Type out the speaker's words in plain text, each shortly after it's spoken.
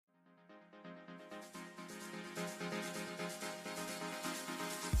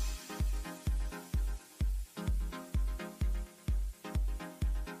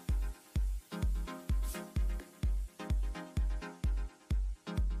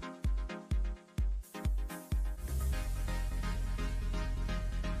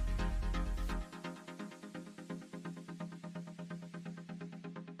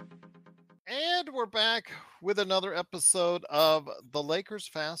And we're back with another episode of the Lakers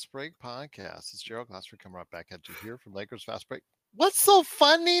Fast Break podcast. It's Gerald Glassford coming right back at you here from Lakers Fast Break. What's so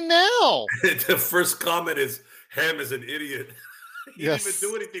funny now? The first comment is, Ham is an idiot. He didn't even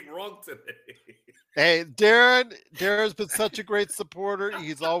do anything wrong today. Hey, Darren's been such a great supporter.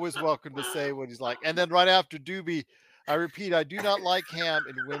 He's always welcome to say what he's like. And then right after Doobie, I repeat, I do not like Ham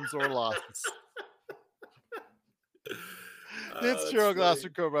in wins or losses. It's Gerald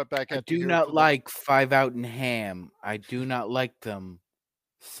Glassford coming right back I at you do here. not like 5 out and Ham. I do not like them.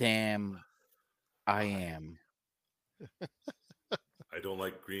 Sam, I am. I don't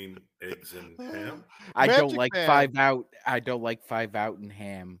like green eggs and ham. I don't Magic like Man. 5 out. I don't like 5 out and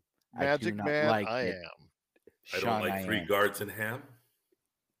Ham. I do Magic not Man, like I it. am. I Sean, don't like three am. guards and ham.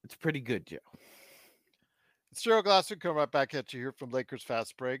 It's pretty good, Joe. It's Gerald Glassford coming right back at you here from Lakers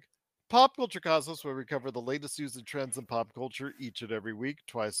Fast Break. Pop Culture Cosmos, where we cover the latest news and trends in pop culture each and every week,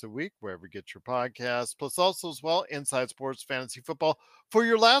 twice a week, wherever you get your podcast. Plus also as well, Inside Sports Fantasy Football. For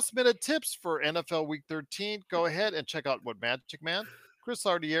your last minute tips for NFL Week 13, go ahead and check out what Magic Man, Chris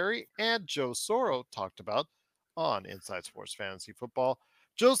Ardieri, and Joe Soro talked about on Inside Sports Fantasy Football.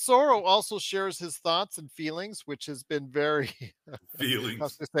 Joe Soro also shares his thoughts and feelings, which has been very, I was Feelings. going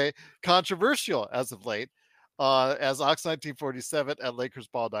to say, controversial as of late. As Ox1947 at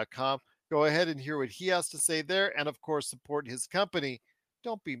LakersBall.com. Go ahead and hear what he has to say there. And of course, support his company.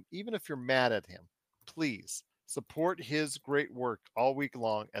 Don't be, even if you're mad at him, please support his great work all week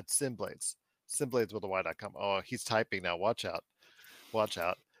long at Simblades. Simblades with a Y.com. Oh, he's typing now. Watch out. Watch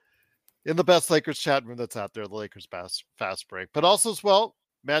out. In the best Lakers chat room that's out there, the Lakers Fast Break. But also as well,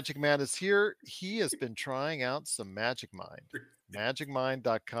 Magic Man is here. He has been trying out some Magic Mind.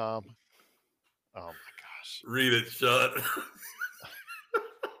 MagicMind.com. Oh my gosh. Read it, Sean.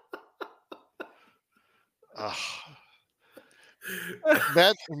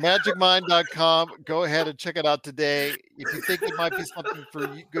 MagicMind.com. Go ahead and check it out today. If you think it might be something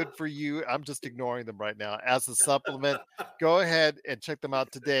for you, good for you, I'm just ignoring them right now as a supplement. Go ahead and check them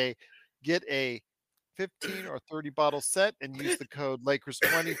out today. Get a 15 or 30 bottle set and use the code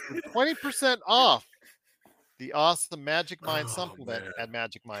Lakers20 for 20% off the awesome Magic Mind supplement at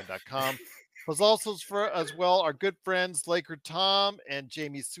MagicMind.com. Was also as well our good friends Laker Tom and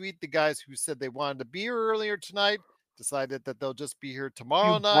Jamie Sweet, the guys who said they wanted to be here earlier tonight, decided that they'll just be here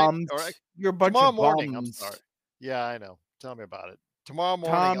tomorrow night. Or You're a bunch tomorrow of morning. bums. I'm sorry. Yeah, I know. Tell me about it. Tomorrow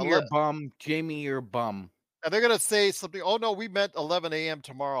morning. Tom, you're a bum. Jamie, you're a bum. And they're gonna say something. Oh no, we meant 11 a.m.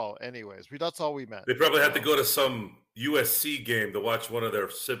 tomorrow. Anyways, that's all we meant. They probably have to go to some USC game to watch one of their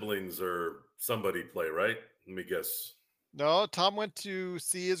siblings or somebody play, right? Let me guess. No, Tom went to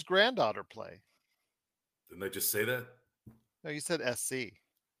see his granddaughter play. Didn't I just say that? No, you said SC.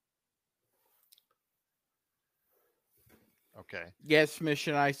 Okay. Yes,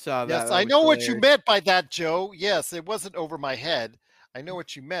 Mission, I saw that. Yes, That I was know what you hilarious. meant by that, Joe. Yes, it wasn't over my head. I know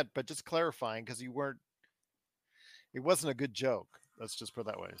what you meant, but just clarifying because it wasn't a good joke. Let's just put it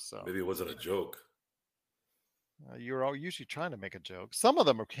that way. So Maybe it wasn't a joke. You're all usually trying to make a joke. Some of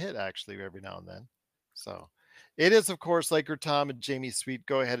them are hit actually every now and then. So it is, of course, Laker Tom and Jamie Sweet.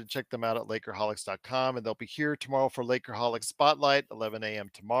 Go ahead and check them out at Lakerholics.com, and they'll be here tomorrow for Lakerholics Spotlight, 11 a.m.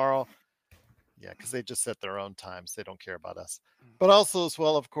 tomorrow. Yeah, because they just set their own times. They don't care about us. But also as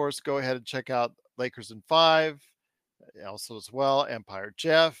well, of course, go ahead and check out Lakers in 5. Also as well, Empire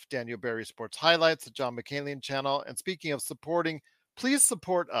Jeff, Daniel Berry Sports Highlights, the John McCallion channel. And speaking of supporting, please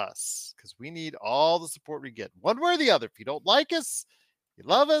support us because we need all the support we get. One way or the other. If you don't like us, you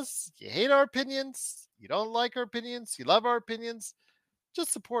love us, you hate our opinions, you don't like our opinions, you love our opinions,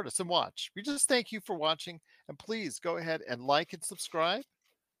 just support us and watch. We just thank you for watching. And please go ahead and like and subscribe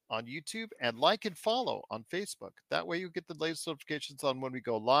on YouTube and like and follow on Facebook. That way you get the latest notifications on when we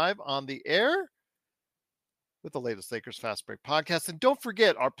go live on the air with the latest Lakers Fast Break podcast. And don't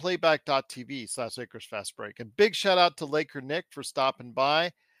forget our playback.tv/Lakers Fast Break. And big shout out to Laker Nick for stopping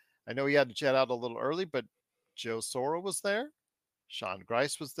by. I know he had to jet out a little early, but Joe Soro was there. Sean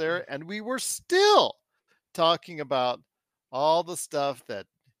Grice was there. And we were still talking about all the stuff that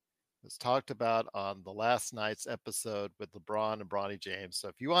was talked about on the last night's episode with LeBron and Bronny James. So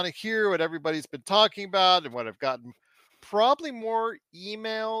if you want to hear what everybody's been talking about and what I've gotten probably more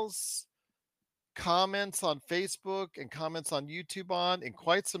emails, comments on Facebook and comments on YouTube on in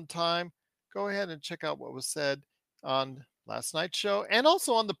quite some time, go ahead and check out what was said on last night's show and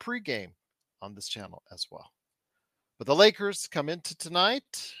also on the pregame on this channel as well. But the Lakers come into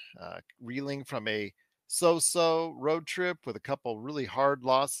tonight reeling from a so-so road trip with a couple really hard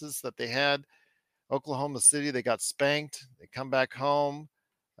losses that they had. Oklahoma City, they got spanked. They come back home.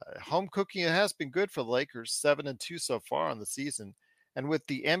 Home cooking, it has been good for the Lakers, 7-2 so far on the season. And with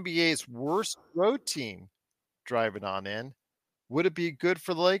the NBA's worst road team driving on in, would it be good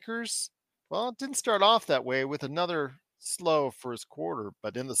for the Lakers? Well, it didn't start off that way with another slow first quarter,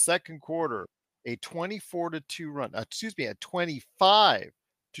 but in the second quarter, a 24 to 2 run, a 25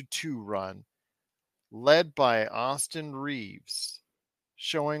 to 2 run led by Austin Reeves,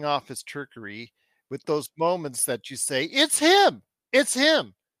 showing off his trickery with those moments that you say, it's him, it's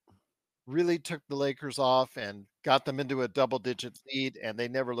him. Really took the Lakers off and got them into a double digit lead, and they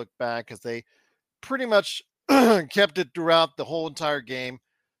never looked back as they pretty much kept it throughout the whole entire game,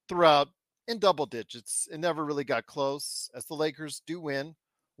 throughout in double digits. It never really got close as the Lakers do win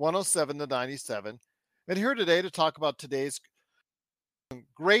 107 to 97. And here today to talk about today's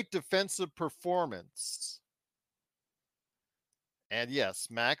great defensive performance. And yes,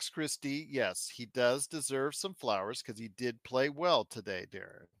 Max Christie, yes, he does deserve some flowers because he did play well today,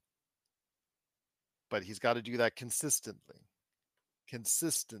 Darren. But he's got to do that consistently.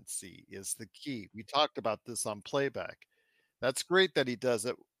 Consistency is the key. We talked about this on playback. That's great that he does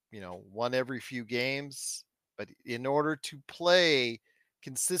it, one every few games. But in order to play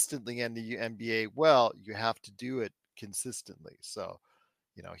consistently in the NBA well, you have to do it consistently. So,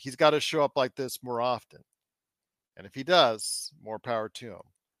 he's got to show up like this more often. And if he does, more power to him.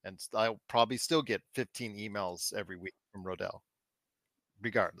 And I'll probably still get 15 emails every week from Rodell,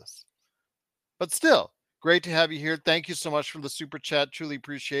 regardless. But still, great to have you here. Thank you so much for the super chat. Truly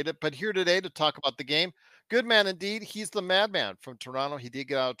appreciate it. But here today to talk about the game. Good man indeed. He's the madman from Toronto. He did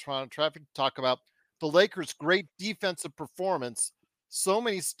get out of Toronto traffic to talk about the Lakers' great defensive performance. So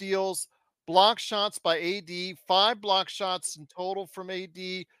many steals, block shots by AD, 5 block shots in total from AD.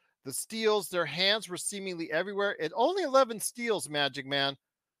 The steals, their hands were seemingly everywhere. And only 11 steals, Magic Man.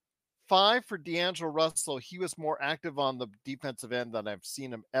 5 for D'Angelo Russell. He was more active on the defensive end than I've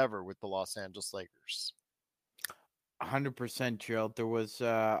seen him ever with the Los Angeles Lakers. 100%, Gerald. There was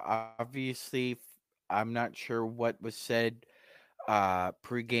obviously, I'm not sure what was said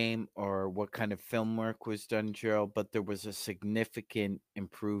pregame or what kind of film work was done, Gerald, but there was a significant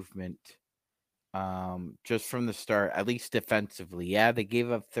improvement just from the start, at least defensively. Yeah, they gave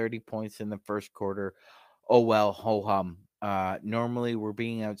up 30 points in the first quarter. Oh well, ho hum. Normally we're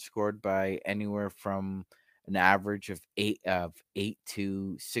being outscored by anywhere from an average of eight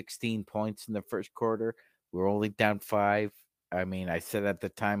to 16 points in the first quarter. We're only down 5. I mean, I said at the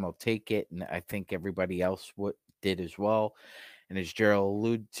time I'll take it, and I think everybody else did as well. And as Gerald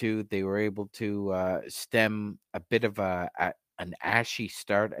alluded to, they were able to stem a bit of an ashy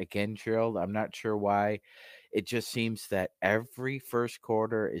start again, Gerald. I'm not sure why. It just seems that every first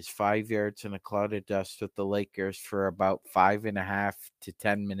quarter is 5 yards in a cloud of dust with the Lakers for about 5.5 to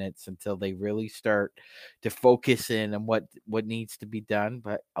 10 minutes until they really start to focus in on what needs to be done.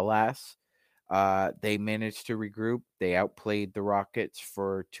 But alas, they managed to regroup. They outplayed the Rockets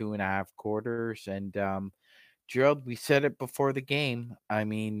for 2.5 quarters. And Gerald, we said it before the game. I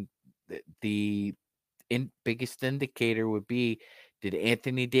mean, the biggest indicator would be, did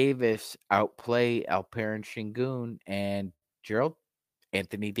Anthony Davis outplay Alperen Şengün? And Gerald,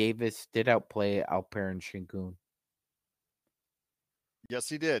 Anthony Davis did outplay Alperen Şengün. Yes,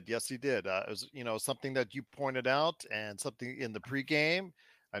 he did. Yes, he did. It was, something that you pointed out and something in the pregame.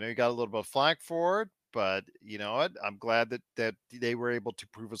 I know you got a little bit of flack for it, but you know what? I'm glad that they were able to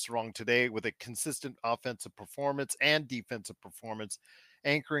prove us wrong today with a consistent offensive performance and defensive performance,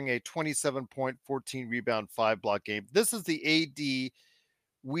 anchoring a 27 point, 14 rebound, 5 block game. This is the AD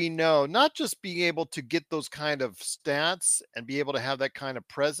we know, not just being able to get those kind of stats and be able to have that kind of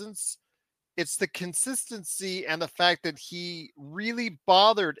presence, it's the consistency and the fact that he really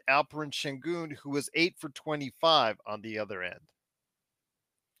bothered Alperen Şengün, who was 8 for 25 on the other end.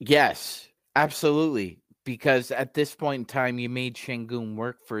 Yes, absolutely. Because at this point in time, you made Şengün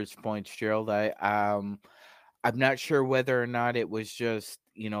work for his points, Gerald. I'm not sure whether or not it was just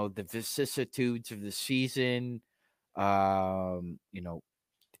the vicissitudes of the season, um, you know,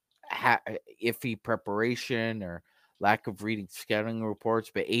 iffy preparation or lack of reading scouting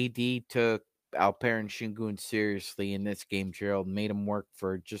reports, but AD took Alperen Şengün seriously in this game, Gerald, made him work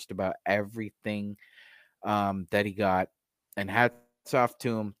for just about everything that he got. And hats off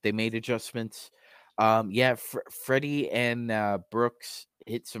to him. They made adjustments. Yeah, Freddie and Brooks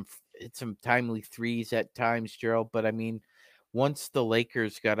hit some timely threes at times, Gerald. But I mean, once the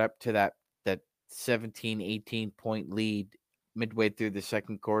Lakers got up to that 17, 18 point lead midway through the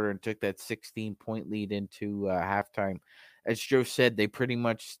second quarter and took that 16-point lead into halftime, as Joe said, they pretty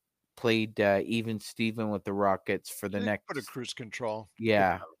much played even Steven with the Rockets for the They next. put a cruise control.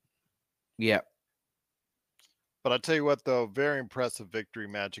 Yeah. Yeah. But I'll tell you what, though, very impressive victory,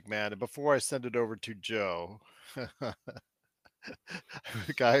 Magic Man. And before I send it over to Joe,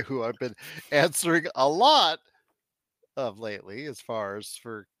 a guy who I've been answering a lot of lately as far as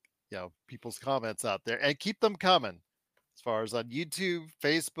for people's comments out there, and keep them coming as far as on YouTube,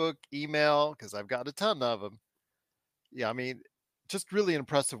 Facebook, email, because I've got a ton of them. Yeah, I mean, just really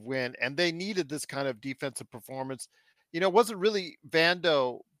impressive win, and they needed this kind of defensive performance. It wasn't really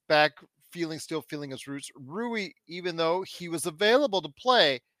Vando back still feeling his roots. Rui, even though he was available to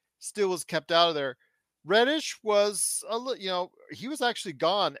play, still was kept out of there. Reddish was he was actually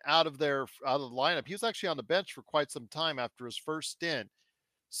gone out of the lineup. He was actually on the bench for quite some time after his first stint.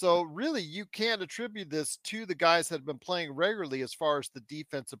 So really, you can't attribute this to the guys that have been playing regularly as far as the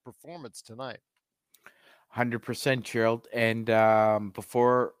defensive performance tonight. 100%, Gerald. And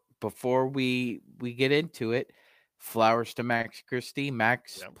before we get into it, flowers to Max Christie.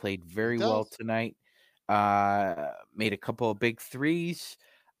 Max Yeah, played he very well does. tonight. Made a couple of big threes.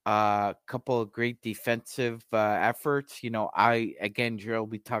 Couple of great defensive efforts.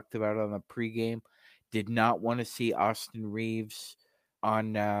 Gerald, we talked about it on the pregame. Did not want to see Austin Reeves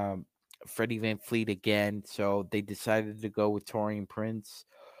on Freddie Van Fleet again, so they decided to go with Torian Prince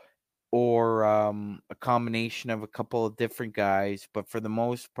or a combination of a couple of different guys. But for the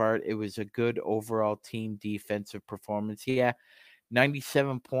most part, it was a good overall team defensive performance. Yeah,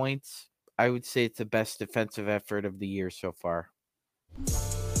 97 points. I would say it's the best defensive effort of the year so far.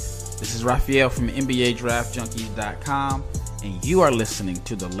 This is Raphael from NBADraftJunkies.com, and you are listening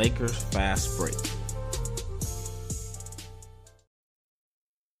to the Lakers Fast Break.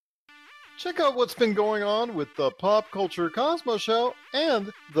 Check out what's been going on with the Pop Culture Cosmos Show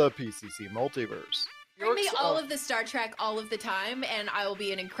and the PCC Multiverse. Bring me all of the Star Trek all of the time, and I will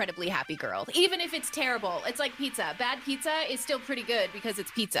be an incredibly happy girl. Even if it's terrible. It's like pizza. Bad pizza is still pretty good because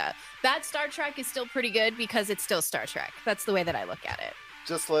it's pizza. Bad Star Trek is still pretty good because it's still Star Trek. That's the way that I look at it.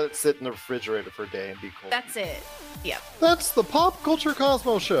 Just let it sit in the refrigerator for a day and be cold. That's it. Yep. That's the Pop Culture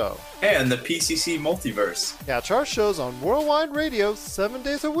Cosmos Show. And the PCC Multiverse. Catch our shows on Worldwide Radio 7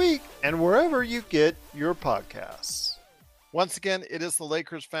 days a week and wherever you get your podcasts. Once again, it is the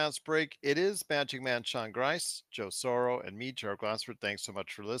Lakers Fast Break. It is Magic Man Sean Grice, Joe Soro, and me, Gerald Glassford. Thanks so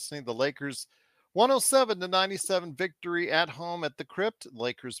much for listening. The Lakers 107-97 victory at home at the Crypt.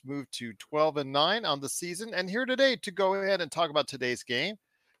 Lakers moved to 12-9 on the season. And here today to go ahead and talk about today's game.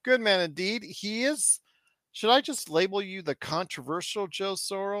 Good man indeed. He is, should I just label you the controversial Joe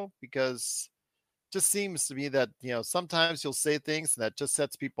Soro? Because it just seems to me that, sometimes you'll say things and that just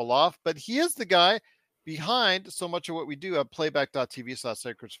sets people off. But he is the guy behind so much of what we do at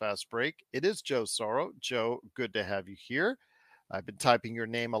playback.tv/Lakers Fast Break. It is Joe Soro. Joe, good to have you here. I've been typing your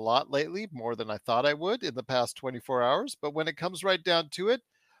name a lot lately, more than I thought I would in the past 24 hours. But when it comes right down to it,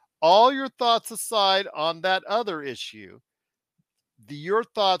 all your thoughts aside on that other issue, your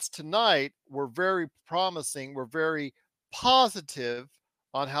thoughts tonight were very promising, were very positive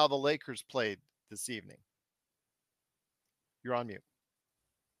on how the Lakers played this evening. You're on mute.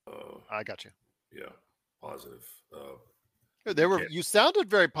 I got you. Yeah, positive. You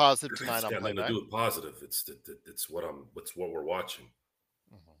sounded very positive tonight on It's got nothing playback. to do with positive. It's what we're watching,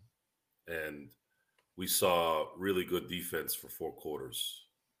 and we saw really good defense for 4 quarters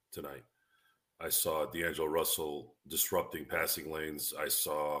tonight. I saw D'Angelo Russell disrupting passing lanes. I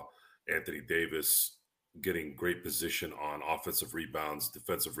saw Anthony Davis getting great position on offensive rebounds,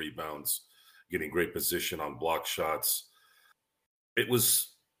 defensive rebounds, getting great position on block shots. It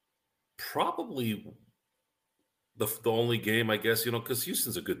was probably the only game, I guess, because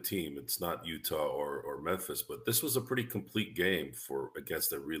Houston's a good team. It's not Utah or Memphis, but this was a pretty complete game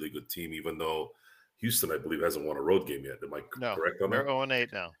against a really good team, even though Houston, I believe, hasn't won a road game yet. Am I correct on that? They're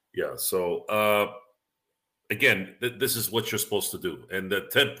 0-8 now. Yeah. So, again, this is what you're supposed to do. And the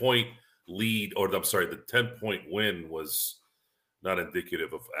 10-point lead, the 10-point win was not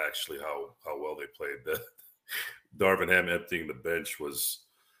indicative of actually how well they played. Darvin Ham emptying the bench was,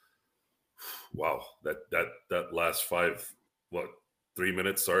 wow. That last 3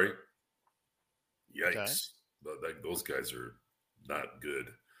 minutes, sorry. Yikes. Okay. Those guys are not good.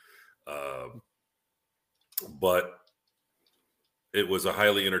 But it was a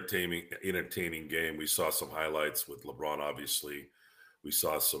highly entertaining game. We saw some highlights with LeBron, obviously. We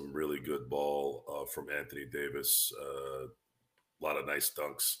saw some really good ball from Anthony Davis. A lot of nice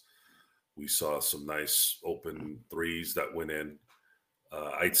dunks. We saw some nice open threes that went in.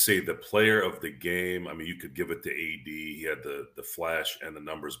 I'd say the player of the game, I mean, you could give it to AD. He had the flash and the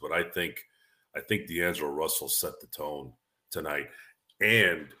numbers, but I think D'Angelo Russell set the tone tonight.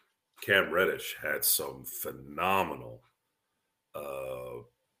 And Cam Reddish had some phenomenal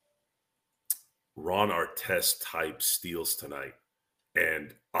Ron Artest type steals tonight,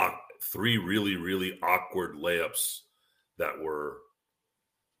 and 3 really, really awkward layups that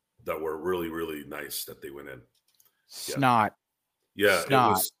were really, really nice that they went in. Snot. Yeah, Snot.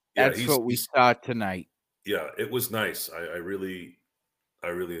 it was. Yeah, That's what we saw tonight. Yeah, it was nice. I really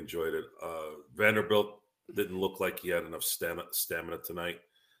enjoyed it. Vanderbilt didn't look like he had enough stamina tonight.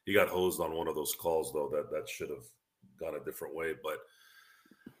 He got hosed on one of those calls, though. That should have gone a different way. But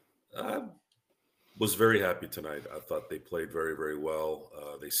I was very happy tonight. I thought they played very, very well.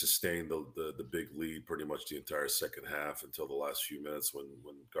 They sustained the big lead pretty much the entire second half until the last few minutes when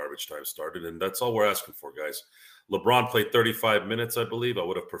garbage time started. And that's all we're asking for, guys. LeBron played 35 minutes, I believe. I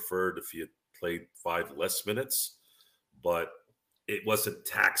would have preferred if he had played 5 less minutes, but it wasn't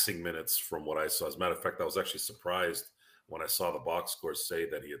taxing minutes from what I saw. As a matter of fact, I was actually surprised when I saw the box score say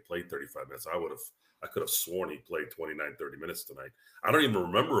that he had played 35 minutes. I could have sworn he played 29, 30 minutes tonight. I don't even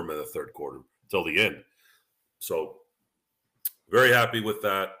remember him in the third quarter till the end. So very happy with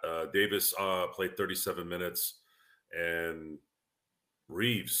that. Davis played 37 minutes, and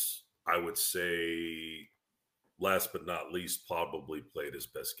Reeves, I would say, last but not least, probably played his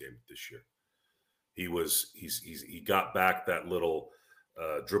best game this year. He got back that little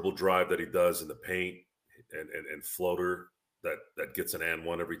dribble drive that he does in the paint and floater that gets an and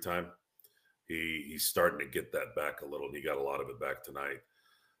one every time. He's starting to get that back a little, and he got a lot of it back tonight.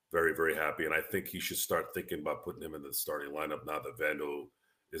 Very, very happy, and I think he should start thinking about putting him in the starting lineup now that Vando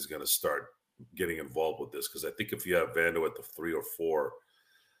is going to start getting involved with this. Because I think if you have Vando at the 3 or 4,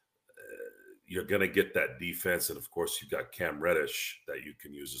 you're going to get that defense, and of course you've got Cam Reddish that you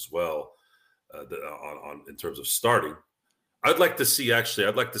can use as well in terms of starting. I'd like to see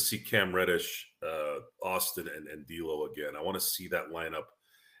Cam Reddish, Austin, and D'Lo again. I want to see that lineup,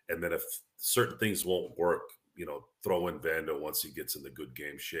 and then if certain things won't work, throw in Vando once he gets in the good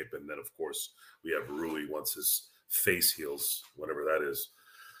game shape. And then, of course, we have Rui once his face heals, whatever that is.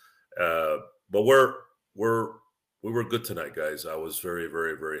 But we were good tonight, guys. I was very,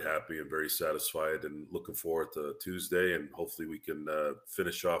 very, very happy and very satisfied and looking forward to Tuesday. And hopefully we can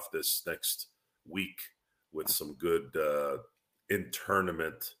finish off this next week with some good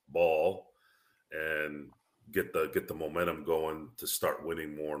in-tournament ball and get the momentum going to start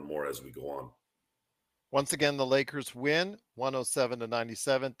winning more and more as we go on. Once again, the Lakers win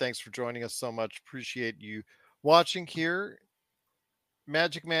 107-97. Thanks for joining us so much. Appreciate you watching here.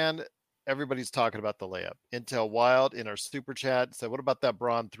 Magic Man, everybody's talking about the layup. Intel Wild in our super chat said, what about that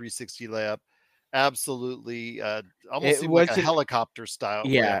Braun 360 layup? Absolutely. Almost seemed like a helicopter style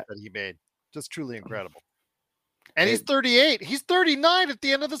layup that he made. Just truly incredible. And he's 38. He's 39 at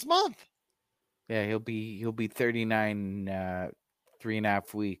the end of this month. Yeah, he'll be 39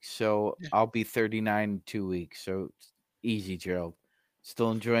 3.5 weeks. So yeah. I'll be 39 in 2 weeks. So easy, Gerald.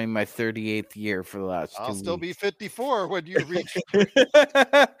 Still enjoying my 38th year for the last 2 weeks. I'll still be 54 when you reach.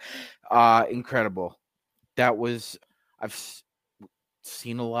 Incredible. I've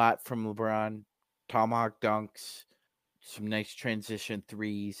seen a lot from LeBron. Tomahawk dunks, some nice transition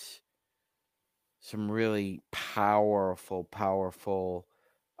threes, some really powerful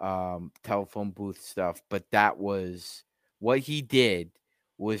telephone booth stuff. But that was what he did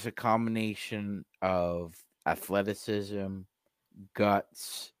was a combination of athleticism,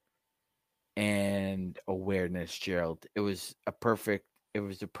 guts, and awareness, Gerald. It was a perfect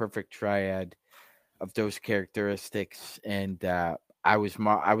triad of those characteristics, and I was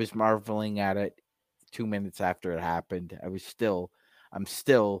marveling at it 2 minutes after it happened. I'm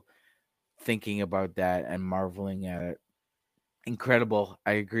still thinking about that and marveling at it. Incredible.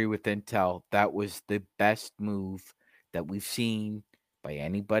 I agree with Intel. That was the best move that we've seen by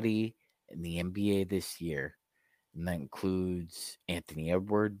anybody in the NBA this year. And that includes Anthony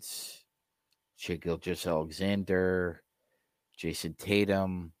Edwards, Shai Gilgeous-Alexander, Jason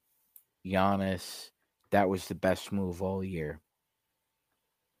Tatum, Giannis. That was the best move all year.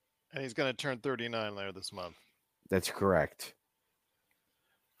 And he's going to turn 39 later this month. That's correct.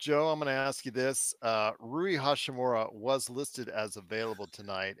 Joe, I'm going to ask you this. Rui Hachimura was listed as available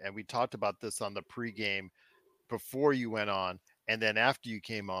tonight, and we talked about this on the pregame before you went on, and then after you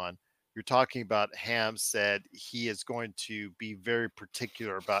came on. You're talking about Ham said he is going to be very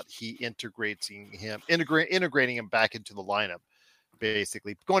particular about integrating him back into the lineup,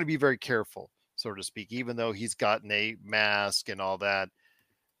 basically. Going to be very careful, so to speak, even though he's gotten a mask and all that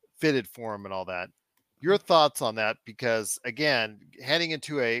fitted for him and all that. Your thoughts on that? Because again, heading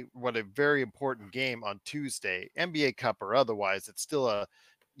into a very important game on Tuesday, NBA Cup or otherwise, it's still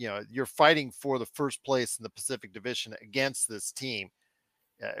you're fighting for the first place in the Pacific Division against this team.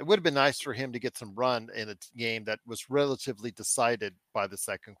 It would have been nice for him to get some run in a game that was relatively decided by the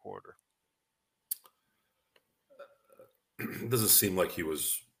second quarter. It doesn't seem like he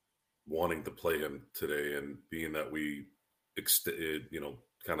was wanting to play him today, and being that we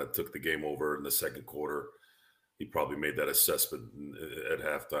kind of took the game over in the second quarter. He probably made that assessment at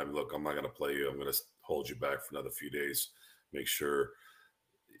halftime. Look, I'm not going to play you. I'm going to hold you back for another few days. Make sure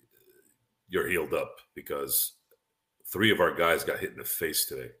you're healed up, because 3 of our guys got hit in the face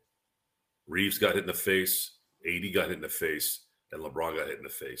today. Reeves got hit in the face, AD got hit in the face, and LeBron got hit in the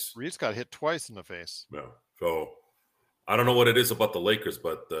face. Reeves got hit twice in the face. Yeah. So I don't know what it is about the Lakers,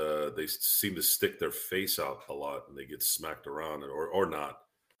 but they seem to stick their face out a lot and they get smacked around or not.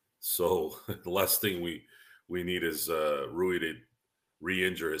 So the last thing we need is Rui to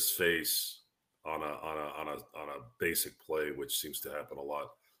re-injure his face on a basic play, which seems to happen a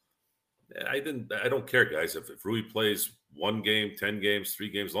lot. I don't care, guys. If Rui plays 1 game, 10 games, 3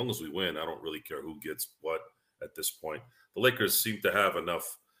 games, as long as we win, I don't really care who gets what at this point. The Lakers seem to have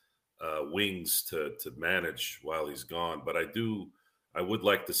enough wings to manage while he's gone. But I would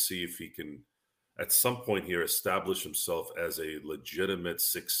like to see if he can, at some point here, establish himself as a legitimate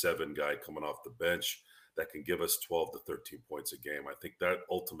 6'7" guy coming off the bench that can give us 12 to 13 points a game. I think that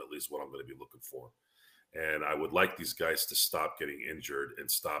ultimately is what I'm going to be looking for. And I would like these guys to stop getting injured and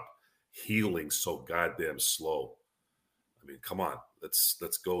stop healing so goddamn slow. I mean, come on, let's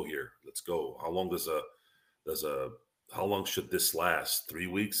go here. Let's go. How long should this last? 3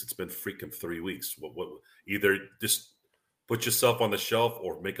 weeks? It's been freaking 3 weeks. What either just put yourself on the shelf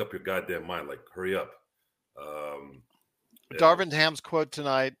or make up your goddamn mind. Like, hurry up. Darvin Ham's quote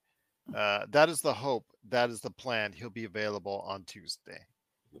tonight, that is the hope. That is the plan. He'll be available on Tuesday.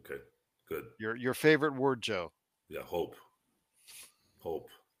 Okay, good. Your favorite word, Joe? Yeah, hope. Hope.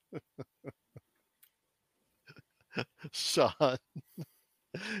 Sean,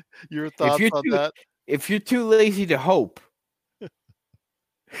 your thoughts on that? If you're too lazy to hope.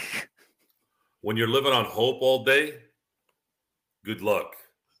 When you're living on hope all day, good luck.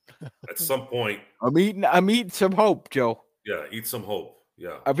 At some point, I'm eating some hope, Joe. Yeah, eat some hope.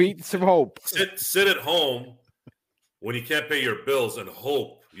 Yeah. I'm eating some hope. Sit at home when you can't pay your bills and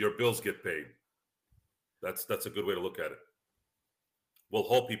hope your bills get paid. That's a good way to look at it. We'll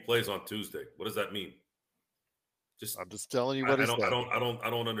hope he plays on Tuesday. What does that mean? I'm just telling you what I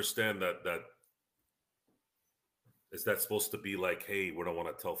don't understand that. Is that supposed to be like, hey, we don't want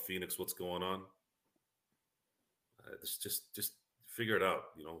to tell Phoenix what's going on? Just figure it out.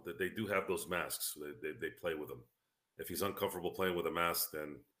 You know, they do have those masks. They play with them. If he's uncomfortable playing with a mask,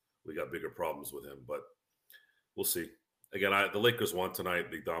 then we got bigger problems with him. But we'll see. Again, the Lakers won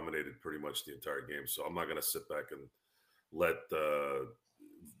tonight. They dominated pretty much the entire game. So I'm not going to sit back and let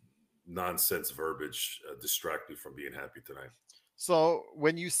nonsense verbiage distract me from being happy tonight. So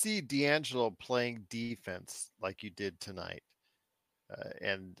when you see D'Angelo playing defense like you did tonight,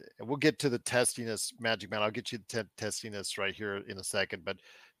 and we'll get to the testiness, Magic Man. I'll get you the testiness right here in a second. But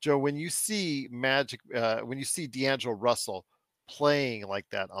Joe, when you see when you see D'Angelo Russell playing like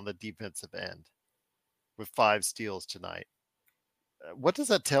that on the defensive end with 5 steals tonight, what does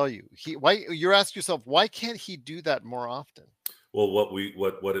that tell you? Why you're asking yourself, why can't he do that more often? Well,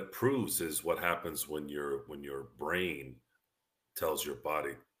 what it proves is what happens when your brain tells your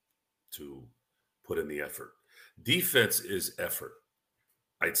body to put in the effort. Defense is effort.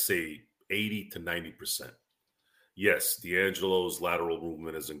 I'd say 80 to 90%. Yes, D'Angelo's lateral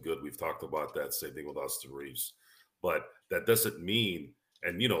movement isn't good. We've talked about that. Same thing with Austin Reeves. But that doesn't mean,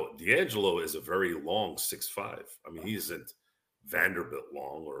 and D'Angelo is a very long 6'5". I mean, he isn't Vanderbilt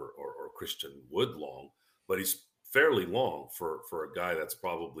long or Christian Wood long, but he's fairly long for a guy that's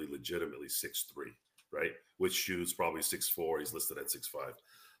probably legitimately 6'3", right? With shoes, probably 6'4". He's listed at 6'5".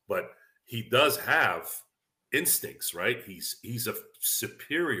 But he does have instincts, right? He's a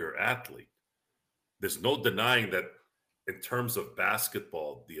superior athlete. There's no denying that in terms of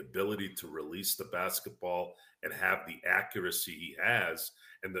basketball, the ability to release the basketball and have the accuracy he has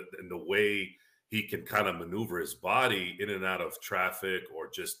and the way he can kind of maneuver his body in and out of traffic or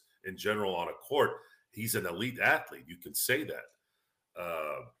just in general on a court, he's an elite athlete. You can say that.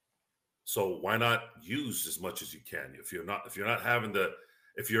 So why not use as much as you can? If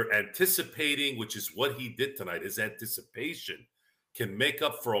you're anticipating, which is what he did tonight, his anticipation can make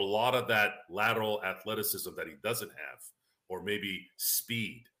up for a lot of that lateral athleticism that he doesn't have, or maybe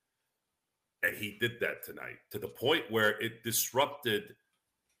speed. And he did that tonight to the point where it disrupted.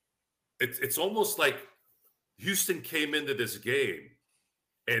 It's almost like Houston came into this game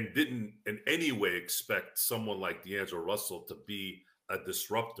and didn't in any way expect someone like D'Angelo Russell to be a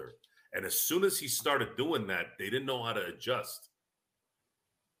disruptor. And as soon as he started doing that, they didn't know how to adjust.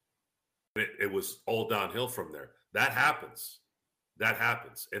 It was all downhill from there. That happens.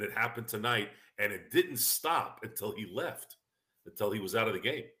 And it happened tonight. And it didn't stop until he left, until he was out of the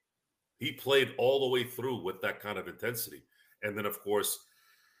game. He played all the way through with that kind of intensity. And then, of course,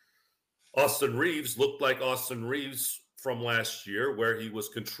 Austin Reeves looked like Austin Reeves from last year, where he was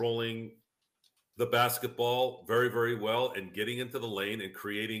controlling the basketball very, very well and getting into the lane and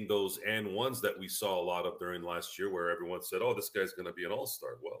creating those and ones that we saw a lot of during last year, where everyone said, "Oh, this guy's going to be an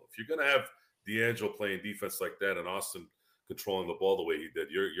all-star." Well, if you're going to have D'Angelo playing defense like that and Austin controlling the ball the way he did,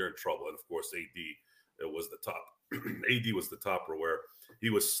 you're in trouble. And of course, AD was the top. AD was the topper, where he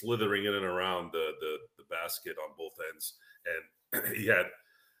was slithering in and around the basket on both ends, and he had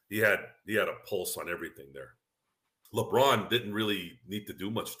a pulse on everything there. LeBron didn't really need to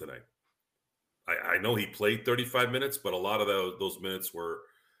do much tonight. I know he played 35 minutes, but a lot of those minutes were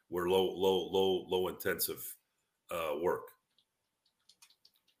low intensive work.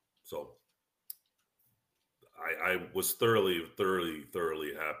 So I was thoroughly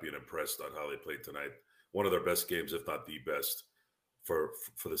happy and impressed on how they played tonight. One of their best games, if not the best, for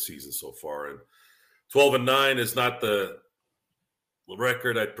the season so far. And 12-9 is not the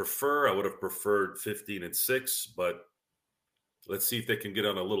record I'd prefer. I would have preferred 15-6, but let's see if they can get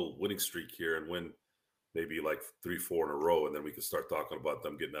on a little winning streak here and win maybe like 3-4 in a row, and then we can start talking about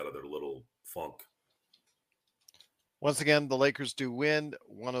them getting out of their little funk. Once again, the Lakers do win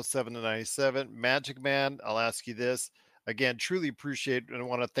 107-97. Magic Man, I'll ask you this. Again, truly appreciate and I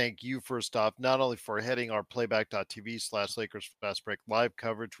want to thank you first off, not only for heading our playback.tv/Lakers Fast Break live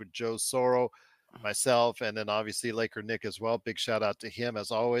coverage with Joe Soro, myself, and then obviously Laker Nick as well. Big shout out to him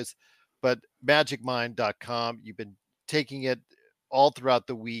as always. But magicmind.com, you've been taking it all throughout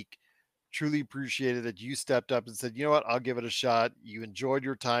the week. Truly appreciated that you stepped up and said, you know what, I'll give it a shot. You enjoyed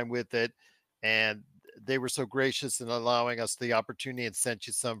your time with it. And they were so gracious in allowing us the opportunity and sent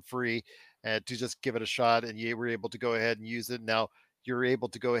you some free to just give it a shot. And you were able to go ahead and use it. Now you're able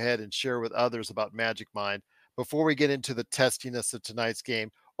to go ahead and share with others about Magic Mind. Before we get into the testiness of tonight's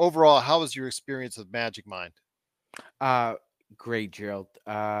game, overall, how was your experience with Magic Mind? Great, Gerald.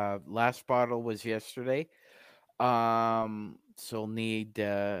 Last bottle was yesterday. So need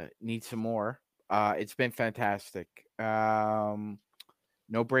some more. It's been fantastic. No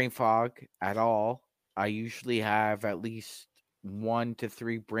brain fog at all. I usually have at least 1 to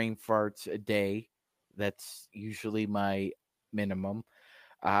 3 brain farts a day. That's usually my minimum.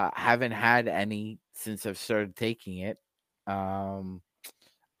 Haven't had any since I've started taking it.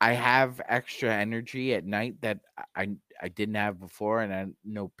 I have extra energy at night that I didn't have before, and I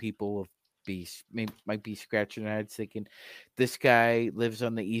know people will might be scratching their heads thinking, this guy lives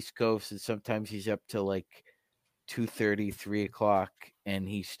on the East Coast and sometimes he's up till like 2:30, 3 o'clock, and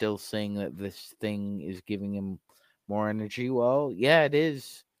he's still saying that this thing is giving him more energy. Well, yeah, it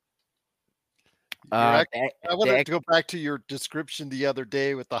is. I wanted to go back to your description the other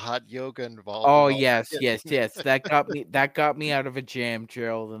day with the hot yoga involved. Oh, yes. That got me out of a jam,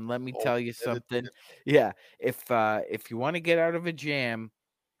 Gerald. And let me tell you something. Yeah, if you want to get out of a jam,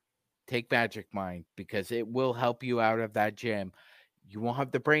 take Magic Mind, because it will help you out of that jam. You won't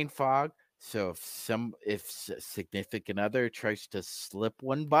have the brain fog. So if a significant other tries to slip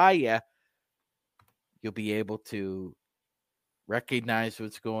one by you, you'll be able to recognize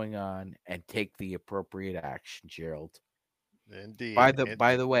what's going on and take the appropriate action, Gerald. Indeed. By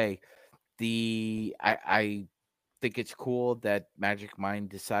the way, I think it's cool that Magic Mind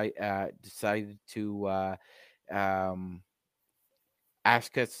decided to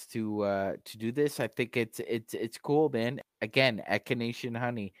ask us to do this. I think it's cool, man. Again, Echinacea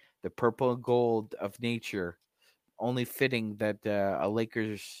honey, the purple and gold of nature. Only fitting that a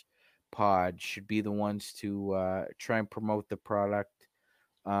Lakers pod should be the ones to try and promote the product.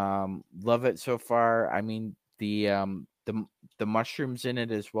 Love it so far. I mean, the mushrooms in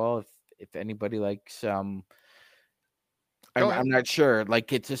it as well. If anybody likes I'm not sure.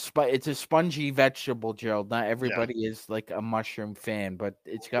 Like it's a spongy vegetable, Gerald. Not everybody is like a mushroom fan, but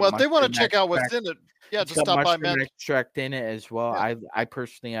it's got. Well, if they want to check out what's in it, just stop by mushroom extract in it as well. Yeah. I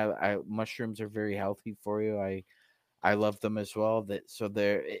personally, I mushrooms are very healthy for you. I love them as well.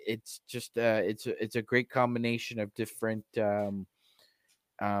 It's just it's a great combination of different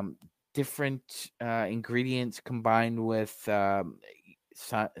ingredients combined with the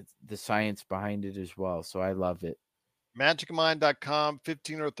science behind it as well. So I love it. Magicmind.com,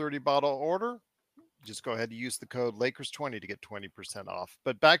 15 or 30 bottle order. Just go ahead and use the code Lakers20 to get 20% off.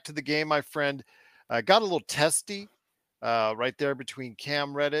 But back to the game, my friend. Got a little testy right there between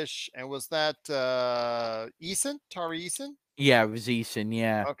Cam Reddish and was that Eason? Tari Eason? Yeah, it was Eason,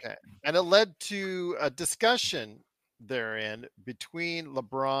 yeah. Okay. And it led to a discussion therein between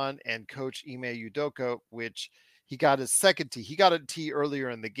LeBron and Coach Ime Udoka, which he got his second tee. He got a tee earlier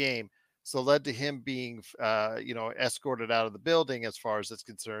in the game. So led to him being, escorted out of the building as far as it's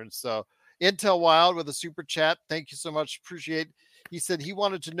concerned. So Intel Wild with a super chat. Thank you so much. Appreciate. He said he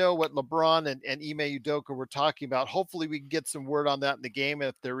wanted to know what LeBron and Ime Udoka were talking about. Hopefully, we can get some word on that in the game.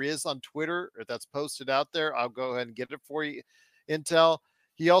 If there is on Twitter or that's posted out there, I'll go ahead and get it for you. Intel.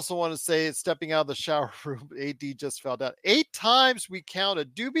 He also wanted to say, stepping out of the shower room, AD just fell down. 8 times we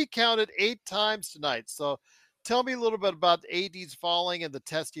counted. Doobie counted 8 times tonight. So tell me a little bit about AD's falling and the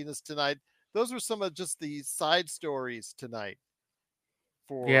testiness tonight. Those were some of just the side stories tonight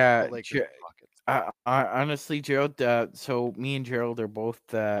for the Yeah, Lakers and Rockets. honestly, Gerald. So me and Gerald are both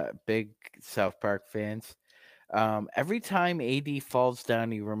big South Park fans. Every time AD falls down,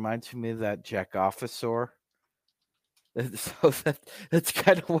 he reminds me of that Jack Officer. So that's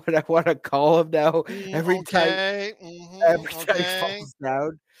kind of what I want to call him now. Every time, Okay. every time he Okay. falls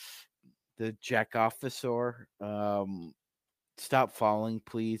down, the Jack Officer. Stop falling,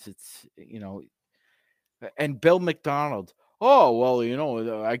 please. It's and Bill McDonald. Oh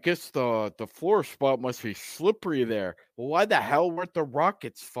well, I guess the floor spot must be slippery there. Well, why the hell weren't the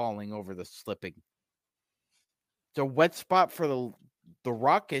Rockets falling over the slipping? It's a wet spot for the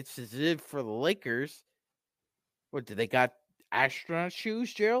Rockets as it is for the Lakers. What, did they got astronaut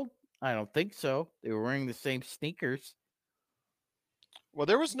shoes, Gerald? I don't think so. They were wearing the same sneakers. Well,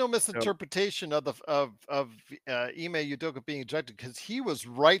 there was no So, misinterpretation of Ime Udoka being ejected because he was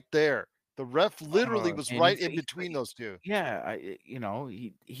right there. The ref literally was and right in between those two. yeah,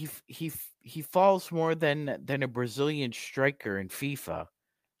 he falls more than a Brazilian striker in FIFA.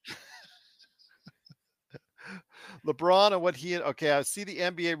 LeBron and what he okay, I see the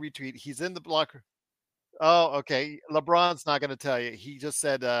NBA retweet. He's in the blocker. Oh, okay. LeBron's not going to tell you. He just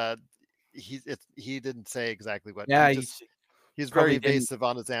said he didn't say exactly what. Yeah, He's very probably didn't. evasive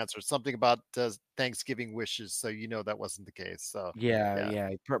on his answer. Something about Thanksgiving wishes, so that wasn't the case. So, Yeah, yeah.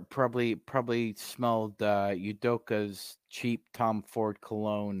 yeah. Probably smelled Udoka's cheap Tom Ford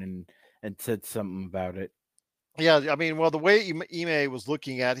cologne and said something about it. Yeah, I mean, well, the way Ime was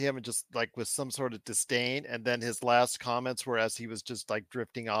looking at him and just like with some sort of disdain, and then his last comments, whereas he was just like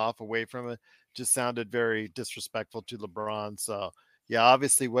drifting off away from it, just sounded very disrespectful to LeBron. So, yeah,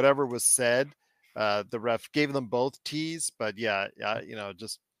 obviously, whatever was said, the ref gave them both T's, but yeah,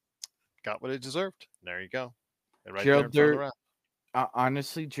 just got what it deserved. There you go, and right there in Gerald, front of the ref.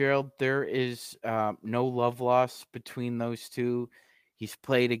 honestly, Gerald, there is no love lost between those two. He's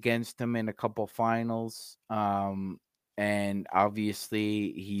played against them in a couple finals, and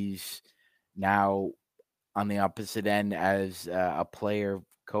obviously he's now on the opposite end as a player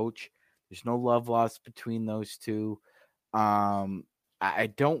coach. There's no love lost between those two. I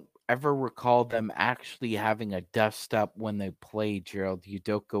don't ever recall them actually having a dust up when they played. Gerald,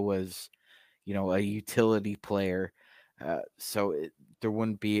 Udoka was, a utility player, so there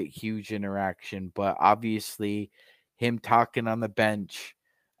wouldn't be a huge interaction. But obviously, him talking on the bench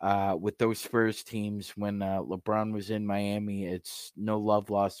with those Spurs teams when LeBron was in Miami, it's no love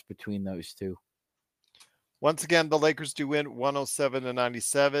lost between those two. Once again, the Lakers do win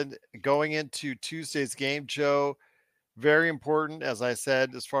 107-97. Going into Tuesday's game, Joe, very important, as I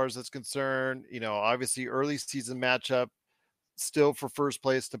said, as far as it's concerned. Obviously, early season matchup, still for first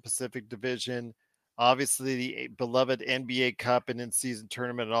place to Pacific Division. Obviously, the beloved NBA Cup and in-season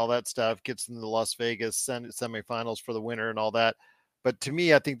tournament and all that stuff gets into the Las Vegas semifinals for the winner and all that. But to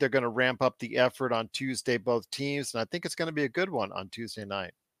me, I think they're going to ramp up the effort on Tuesday, both teams, and I think it's going to be a good one on Tuesday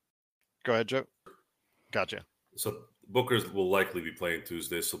night. Go ahead, Joe. Gotcha. So Booker's will likely be playing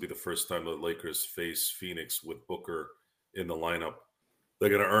Tuesday. This will be the first time the Lakers face Phoenix with Booker in the lineup. They're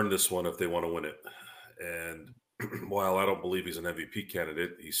going to earn this one if they want to win it. And while I don't believe he's an MVP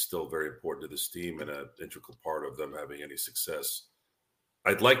candidate, he's still very important to this team and an integral part of them having any success.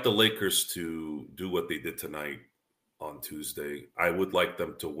 I'd like the Lakers to do what they did tonight on Tuesday. I would like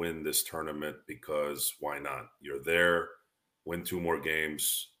them to win this tournament because why not? You're there, win 2 more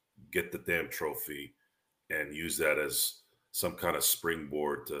games, get the damn trophy, and use that as some kind of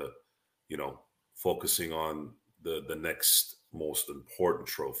springboard to, focusing on the next most important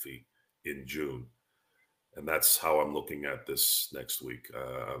trophy in June. And that's how I'm looking at this next week.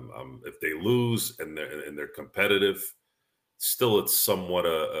 If they lose and they're competitive, still it's somewhat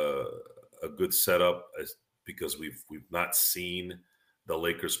a good setup because we've not seen the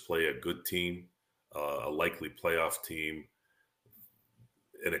Lakers play a good team, a likely playoff team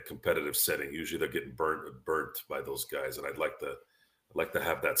in a competitive setting. Usually they're getting burnt by those guys, and I'd like to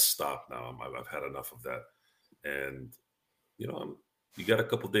have that stop now. I've had enough of that, and you got a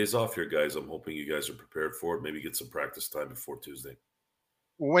couple of days off here, guys. I'm hoping you guys are prepared for it. Maybe get some practice time before Tuesday.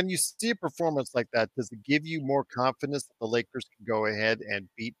 When you see a performance like that, does it give you more confidence that the Lakers can go ahead and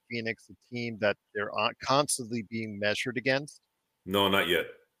beat Phoenix, a team that they're constantly being measured against? No, not yet.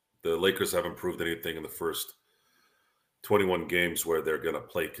 The Lakers haven't proved anything in the first 21 games where they're going to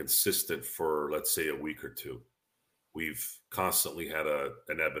play consistent for, let's say, a week or two. We've constantly had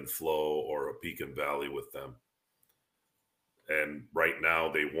an ebb and flow or a peak and valley with them. And right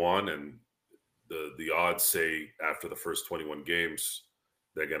now they won, and the odds say after the first 21 games,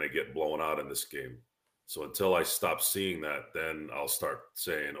 they're going to get blown out in this game. So until I stop seeing that, then I'll start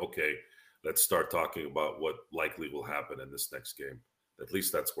saying, okay, let's start talking about what likely will happen in this next game. At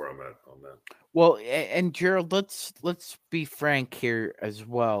least that's where I'm at on that. Well, and Gerald, let's be frank here as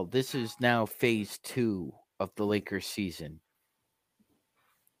well. This is now phase 2 of the Lakers season.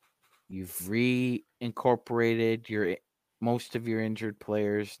 You've reincorporated most of your injured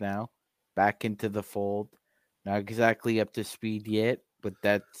players now back into the fold. Not exactly up to speed yet, but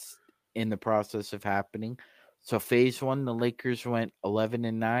that's in the process of happening. So phase 1, the Lakers went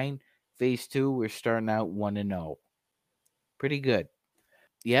 11-9. Phase 2, we're starting out 1-0. Pretty good.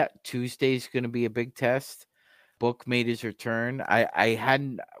 Yeah, Tuesday's going to be a big test. Book made his return. I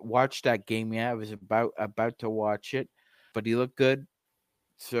hadn't watched that game yet. I was about to watch it, but he looked good.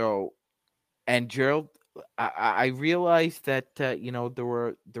 So, and Gerald, I realized that there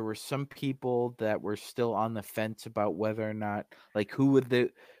were some people that were still on the fence about whether or not, like, who would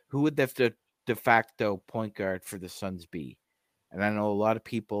the de facto point guard for the Suns be. And I know a lot of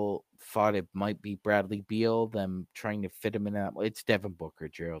people thought it might be Bradley Beal, them trying to fit him in that. It's Devin Booker,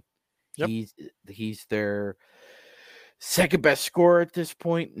 Gerald. Yep. He's their second best scorer at this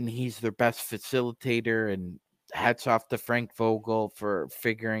point, and he's their best facilitator. And hats off to Frank Vogel for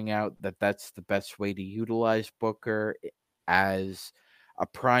figuring out that that's the best way to utilize Booker as a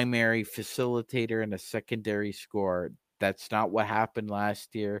primary facilitator and a secondary scorer. That's not what happened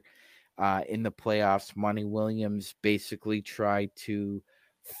last year. In the playoffs, Monty Williams basically tried to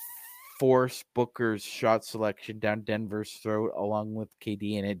force Booker's shot selection down Denver's throat along with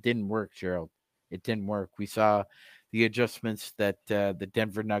KD, and it didn't work, Gerald. It didn't work. We saw the adjustments that the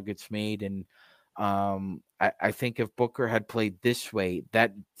Denver Nuggets made, and I think if Booker had played this way,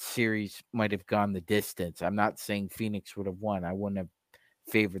 that series might have gone the distance. I'm not saying Phoenix would have won. I wouldn't have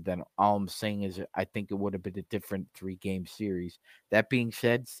favored them. All I'm saying is I think it would have been a different 3-game series. That being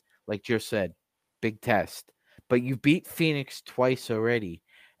said, like you said, big test. But you beat Phoenix twice already.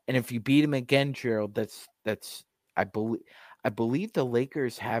 And if you beat him again, Gerald, that's I believe the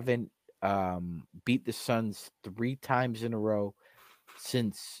Lakers haven't beat the Suns 3 times in a row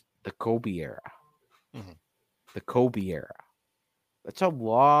since the Kobe era. Mm-hmm. The Kobe era. That's a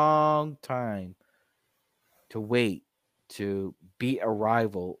long time to wait to beat a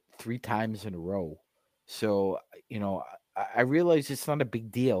rival 3 times in a row. So, I realize it's not a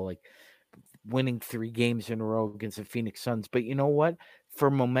big deal, like winning 3 games in a row against the Phoenix Suns. But you know what?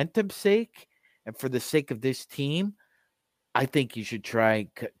 For momentum's sake and for the sake of this team, I think you should try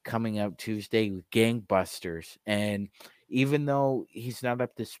coming out Tuesday with gangbusters. And even though he's not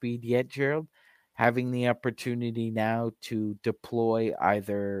up to speed yet, Gerald, having the opportunity now to deploy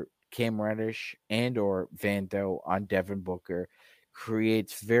either Cam Reddish and or Vando on Devin Booker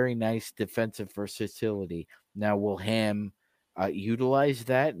creates very nice defensive versatility. Now, will Ham utilize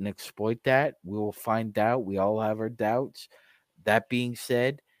that and exploit that? We will find out. We all have our doubts. That being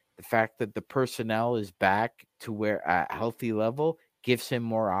said, the fact that the personnel is back to where a healthy level gives him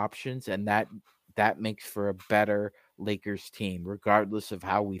more options, and that makes for a better Lakers team, regardless of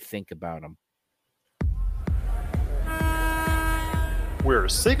how we think about them. We're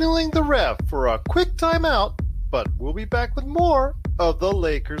signaling the ref for a quick timeout, but we'll be back with more of the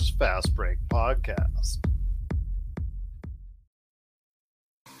Lakers Fast Break podcast.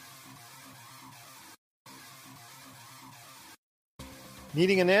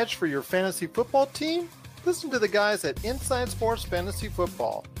 Needing an edge for your fantasy football team? Listen to the guys at Inside Sports Fantasy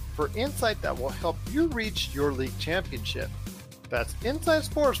Football for insight that will help you reach your league championship. That's Inside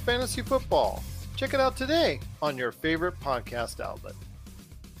Sports Fantasy Football. Check it out today on your favorite podcast outlet.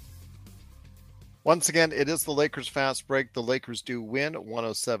 Once again, it is the Lakers Fast Break. The Lakers do win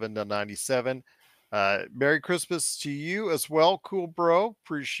 107-97. Merry Christmas to you as well, cool bro.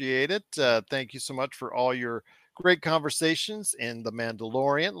 Appreciate it. Thank you so much for all your great conversations in the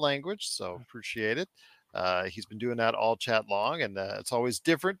Mandalorian language. So appreciate it. He's been doing that all chat long, and it's always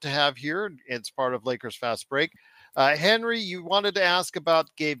different to have here. It's part of Lakers Fast Break. Henry, you wanted to ask about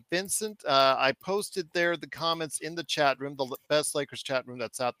Gabe Vincent. I posted there the comments in the chat room, the best Lakers chat room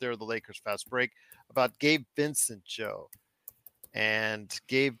that's out there, the Lakers Fast Break, about Gabe Vincent, Joe. And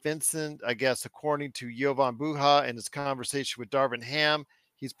Gabe Vincent, I guess, according to Jovan Buha in his conversation with Darvin Ham,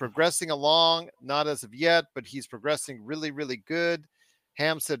 he's progressing along, not as of yet, but he's progressing really, really good.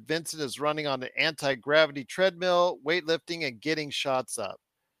 Ham said Vincent is running on an anti-gravity treadmill, weightlifting, and getting shots up.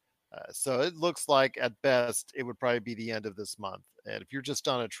 So it looks like at best it would probably be the end of this month. And if you're just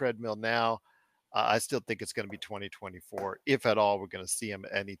on a treadmill now, I still think it's going to be 2024, if at all we're going to see him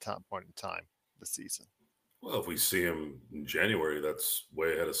at any point in time this season. Well, if we see him in January, that's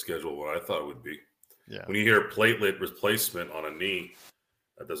way ahead of schedule what I thought it would be. Yeah. When you hear platelet replacement on a knee,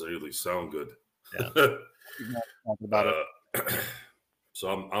 that doesn't really sound good. Yeah. Talk about it. So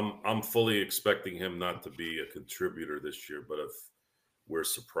I'm fully expecting him not to be a contributor this year, but if we're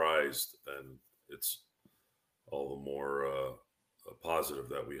surprised, then it's all the more positive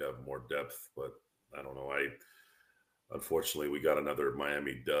that we have more depth. But I don't know. Unfortunately we got another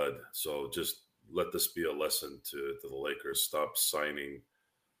Miami dud. So just let this be a lesson to the Lakers. Stop signing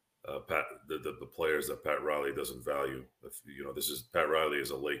the players that Pat Riley doesn't value. If this is Pat Riley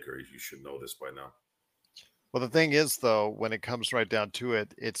is a Laker, you should know this by now. Well, the thing is, though, when it comes right down to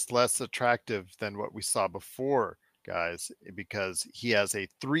it, it's less attractive than what we saw before, guys, because he has a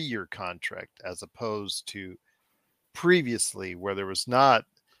 3-year contract as opposed to previously where there was not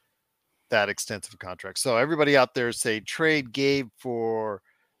that extensive contract. So everybody out there say trade Gabe for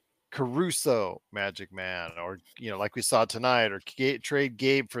Caruso, Magic Man, or like we saw tonight, or trade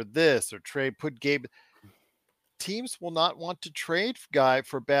Gabe for this, or put Gabe. Teams will not want to trade guy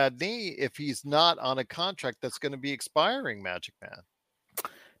for bad knee if he's not on a contract that's going to be expiring, Magic Man.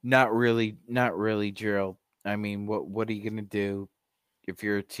 Not really, Gerald. I mean, what are you going to do if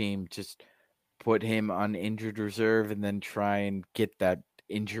you're a team? Just put him on injured reserve and then try and get that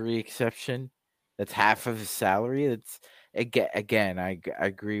injury exception. That's half of his salary. That's again. I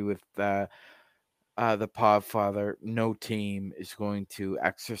agree with the Podfather. No team is going to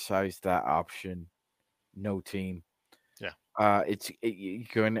exercise that option. No team. Yeah. You're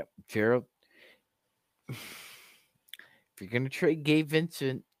going to Gerald. If you're going to trade Gabe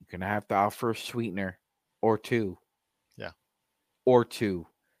Vincent, you're going to have to offer a sweetener or two. Yeah. Or two,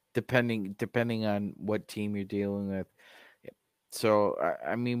 depending on what team you're dealing with. So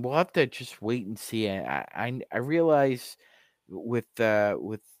I mean, we'll have to just wait and see. I realize with some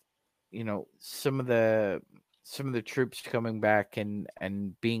of the troops coming back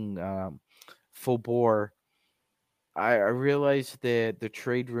and being full bore. I realize the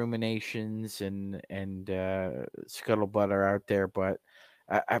trade ruminations and scuttlebutt are out there, but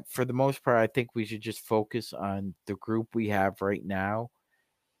for the most part, I think we should just focus on the group we have right now,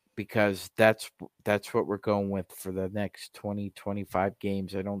 because that's what we're going with for the next 20-25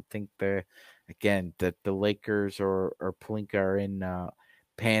 games. I don't think that the Lakers or Pelinka are in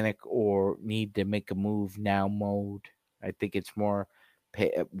panic or need to make a move now mode. I think it's more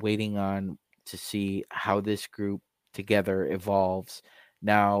waiting on to see how this group together evolves.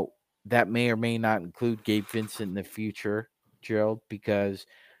 Now, that may or may not include Gabe Vincent in the future, Gerald, because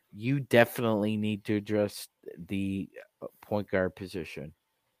you definitely need to address the point guard position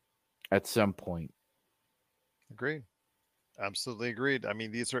at some point. Agreed. Absolutely agreed. I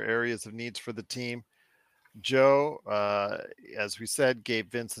mean, these are areas of needs for the team. Joe, as we said, Gabe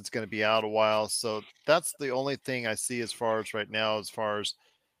Vincent's going to be out a while. So that's the only thing I see as far as right now, as far as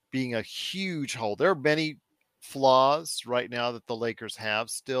being a huge hole. There are many flaws right now that the Lakers have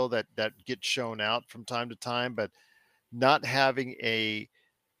still that get shown out from time to time, but not having a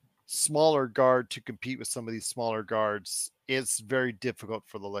smaller guard to compete with some of these smaller guards is very difficult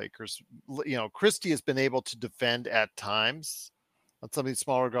for the Lakers. Christie has been able to defend at times on some of these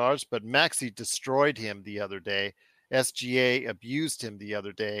smaller guards, but Maxey destroyed him the other day. SGA abused him the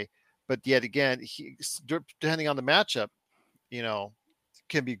other day, but yet again, depending on the matchup,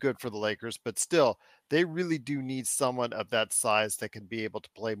 can be good for the Lakers, but still, they really do need someone of that size that can be able to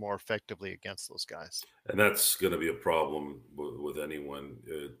play more effectively against those guys. And that's going to be a problem with anyone.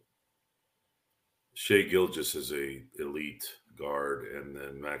 Shea Gilgeous is a elite guard, and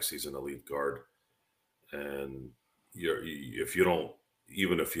then Maxey's an elite guard. And if you don't,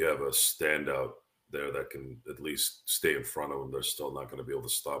 even if you have a standout there that can at least stay in front of them, they're still not going to be able to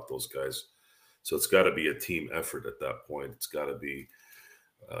stop those guys. So it's got to be a team effort at that point. It's got to be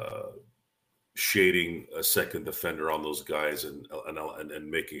shading a second defender on those guys and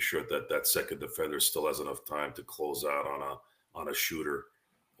making sure that second defender still has enough time to close out on a shooter,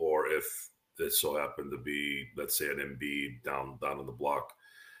 or if it so happened to be, let's say, an Embiid down on the block.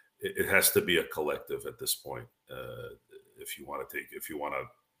 It has to be a collective at this point. If you want to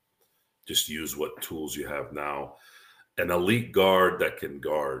just use what tools you have now, an elite guard that can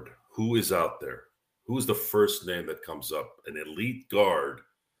guard. Who is out there? Who is the first name that comes up? An elite guard,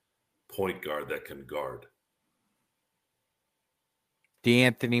 point guard that can guard.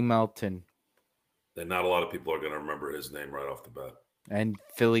 DeAnthony Melton. And not a lot of people are going to remember his name right off the bat. And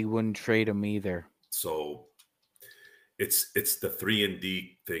Philly wouldn't trade him either. So it's the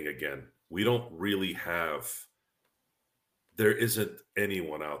 3-and-D thing again. We don't really have. There isn't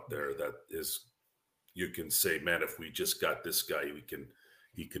anyone out there that is. You can say, man, if we just got this guy,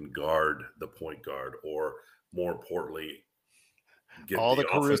 he can guard the point guard, or more importantly, get All the the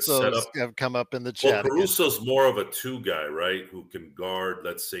offense set Carusos up. have come up in the Well, chat again. Caruso's more of a 2 guy, right? Who can guard,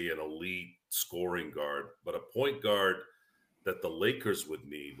 let's say, an elite scoring guard, but a point guard that the Lakers would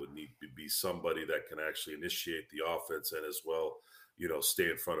need to be somebody that can actually initiate the offense and as well, stay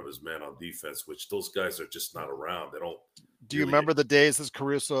in front of his man on defense, which those guys are just not around. They don't Do you really. remember the days as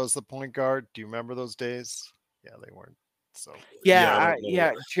Caruso as the point guard? Do you remember those days? Yeah, they weren't. So Yeah, I don't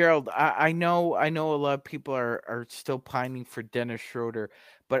know. Gerald. I know a lot of people are still pining for Dennis Schroeder,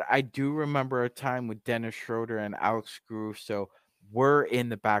 but I do remember a time with Dennis Schroeder and Alex Caruso were in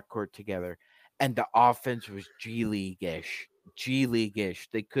the backcourt together, and the offense was G League-ish.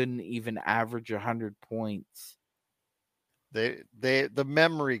 They couldn't even average 100 points. the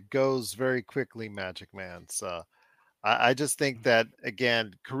memory goes very quickly, Magic Man. So I just think that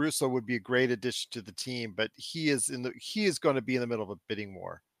again, Caruso would be a great addition to the team, but he is going to be in the middle of a bidding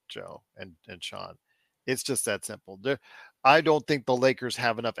war, Joe and Sean. It's just that simple. I don't think the Lakers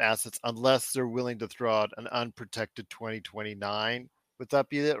have enough assets unless they're willing to throw out an unprotected 2029. Would that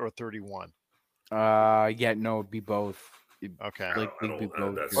be it, or 31? Yeah, no, it'd be both. Okay. It'd be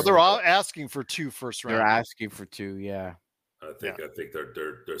both. Well, they're all asking for 2 first round. They're asking for 2, yeah. I think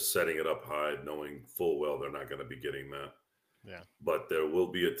they're setting it up high, knowing full well they're not going to be getting that. Yeah. But there will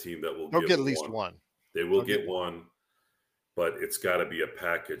be a team that will get at least one. They will get one, but it's got to be a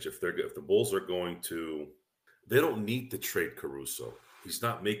package. If the Bulls are going to, they don't need to trade Caruso. He's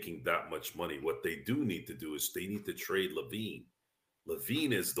not making that much money. What they do need to do is they need to trade LaVine.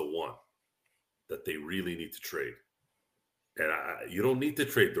 LaVine is the one that they really need to trade. And you don't need to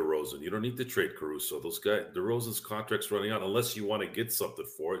trade DeRozan. You don't need to trade Caruso. Those guys, DeRozan's contract's running out. Unless you want to get something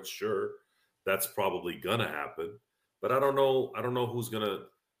for it, sure, that's probably gonna happen. But I don't know who's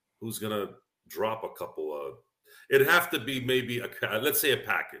gonna drop a couple of. It'd have to be maybe let's say a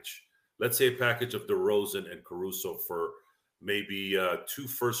package. Let's say a package of DeRozan and Caruso for maybe 2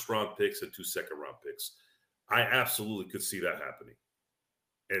 first-round picks and 2 second-round picks. I absolutely could see that happening.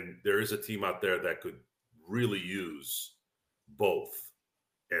 And there is a team out there that could really use both.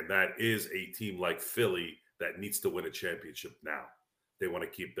 And that is a team like Philly that needs to win a championship now. They want to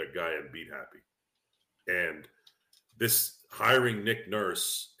keep their guy and be happy. And this hiring Nick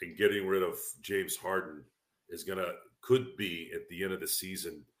Nurse and getting rid of James Harden could be at the end of the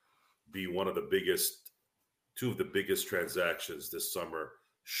season be one of the biggest, 2 of the biggest transactions this summer,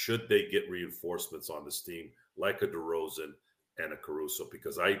 should they get reinforcements on this team like a DeRozan and a Caruso,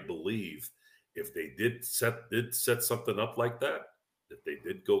 because I believe if they did set something up like that, if they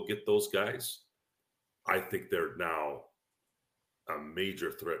did go get those guys, I think they're now a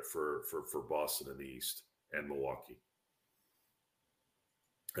major threat for Boston in the East and Milwaukee,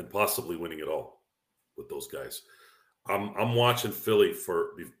 and possibly winning it all with those guys. I'm watching Philly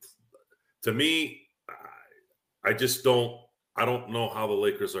to me, I just don't know how the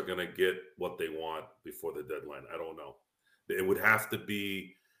Lakers are going to get what they want before the deadline. I don't know. It would have to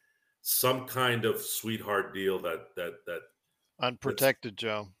be some kind of sweetheart deal that unprotected,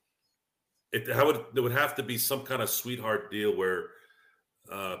 Joe. There would have to be some kind of sweetheart deal where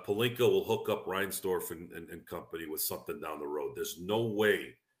Pelinka will hook up Reinsdorf and company with something down the road. There's no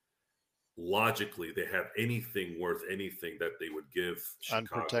way logically they have anything worth anything that they would give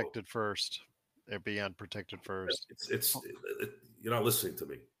Chicago. Unprotected first. It'd be unprotected first. You're not listening to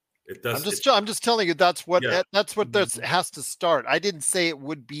me. It does. I'm just telling you that's what has to start. I didn't say it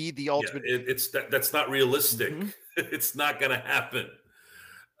would be the ultimate. That's not realistic. Mm-hmm. It's not going to happen.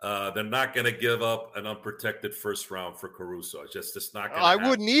 They're not going to give up an unprotected first round for Caruso. It's not going to happen. I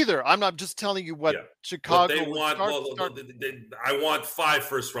wouldn't either. I'm not just telling you what Chicago they want. Start. I want 5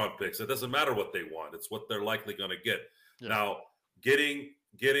 first round picks. It doesn't matter what they want. It's what they're likely going to get. Yeah. Now, getting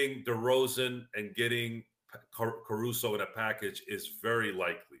DeRozan and getting Caruso in a package is very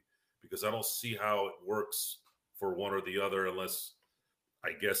likely, because I don't see how it works for one or the other unless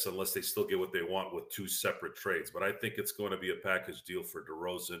they still get what they want with 2 separate trades. But I think it's going to be a package deal for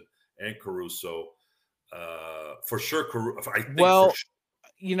DeRozan and Caruso. For sure.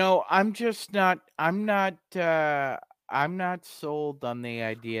 I'm not sold on the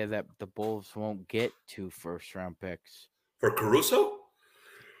idea that the Bulls won't get 2 first-round picks. For Caruso?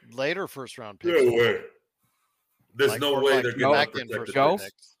 Later first-round picks. No way. There's no way they're going to protect go.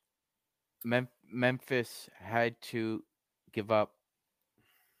 Memphis had to give up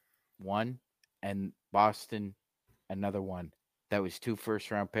 1, and Boston another 1. That was 2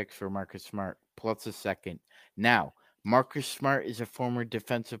 first-round picks for Marcus Smart plus a second. Now, Marcus Smart is a former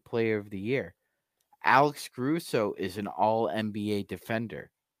Defensive Player of the Year. Alex Caruso is an all NBA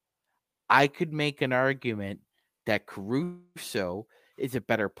defender. I could make an argument that Caruso is a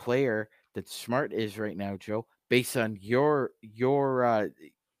better player than Smart is right now, Joe, based on your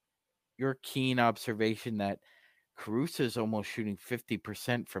keen observation that Caruso is almost shooting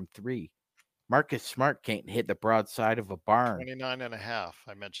 50% from three. Marcus Smart can't hit the broadside of a barn. 29 and a half,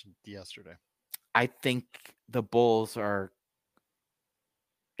 I mentioned yesterday. I think the Bulls are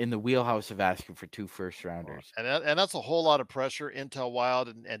in the wheelhouse of asking for 2 first rounders. And that's a whole lot of pressure. Intel Wild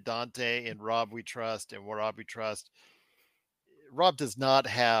and Dante and Rob we trust and Rob we trust. Rob does not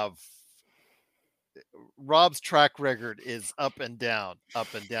have Rob's track record is up and down,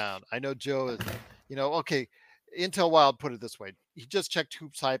 up and down. I know Joe is, okay. Intel Wild put it this way: he just checked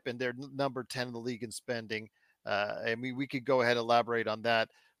Hoops Hype, and they're number 10 in the league in spending. I mean, we could go ahead and elaborate on that.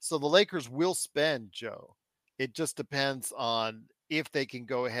 So the Lakers will spend, Joe. It just depends on if they can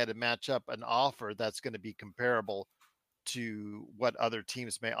go ahead and match up an offer that's going to be comparable to what other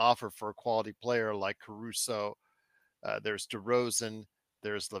teams may offer for a quality player like Caruso. There's DeRozan.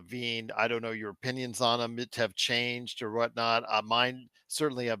 There's Levine. I don't know your opinions on them have changed or whatnot. Mine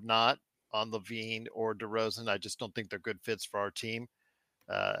certainly have not on Levine or DeRozan. I just don't think they're good fits for our team,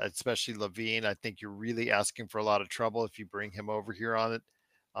 especially Levine. I think you're really asking for a lot of trouble if you bring him over here on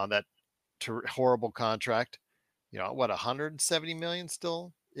that horrible contract. What, 170 million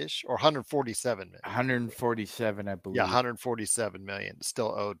still ish, or 147 million? 147, I believe. Yeah, 147 million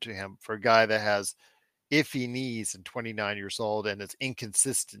still owed to him for a guy that has iffy knees and 29 years old and is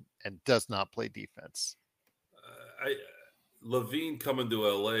inconsistent and does not play defense. Levine coming to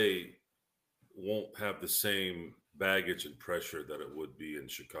LA won't have the same baggage and pressure that it would be in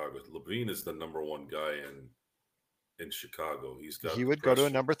Chicago. Levine is the number one guy in Chicago. He would go to a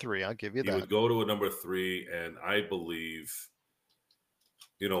number 3. I'll give you that. He would go to a number 3, and I believe,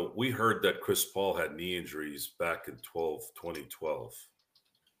 we heard that Chris Paul had knee injuries back in 2012.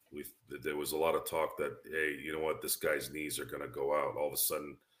 There was a lot of talk that, hey, you know what, this guy's knees are going to go out. All of a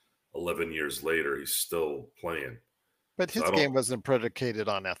sudden, 11 years later, he's still playing. But his game wasn't predicated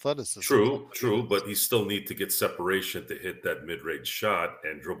on athleticism. True, but he still need to get separation to hit that mid-range shot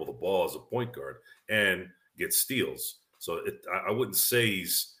and dribble the ball as a point guard and get steals. So I wouldn't say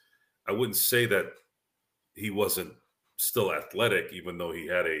that he wasn't still athletic, even though he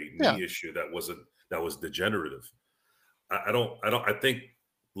had a knee issue that was degenerative. I think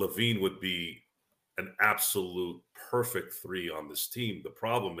Levine would be an absolute perfect 3 on this team. The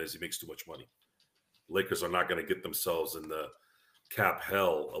problem is he makes too much money. Lakers are not going to get themselves in the cap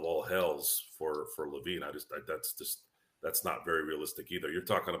hell of all hells for Levine. That's not very realistic either. You're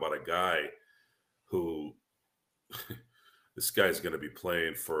talking about a guy who this guy's going to be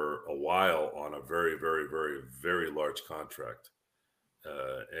playing for a while on a very, very, very, very large contract.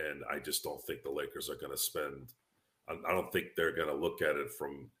 And I just don't think the Lakers are going to spend. I don't think they're going to look at it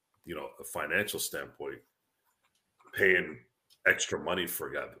from, a financial standpoint, paying extra money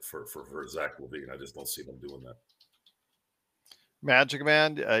for Zach LaVine. I just don't see them doing that. Magic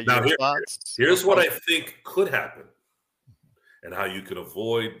Man, now your thoughts? Here's what I think could happen, and how you can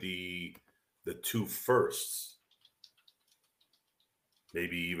avoid the 2 firsts.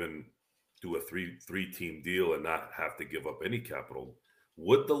 Maybe even do a three team deal and not have to give up any capital.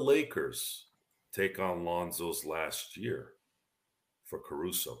 Would the Lakers take on Lonzo's last year for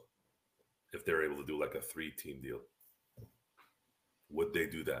Caruso if they're able to do like a 3-team deal? Would they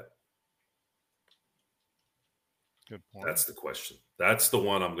do that? Good point. That's the question. That's the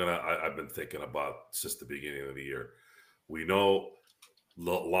one I've been thinking about since the beginning of the year. We know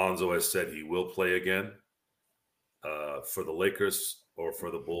Lonzo has said he will play again. For the Lakers or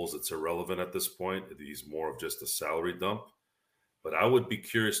for the Bulls, it's irrelevant at this point. He's more of just a salary dump. But I would be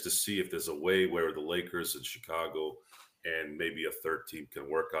curious to see if there's a way where the Lakers and Chicago and maybe a third team can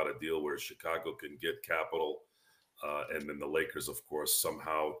work out a deal where Chicago can get capital, and then the Lakers, of course,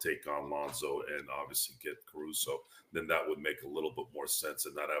 somehow take on Lonzo and obviously get Caruso. Then that would make a little bit more sense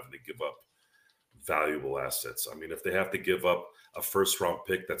and not having to give up valuable assets. I mean, if they have to give up a first-round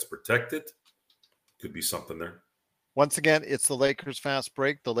pick that's protected, could be something there. Once again, it's the Lakers fast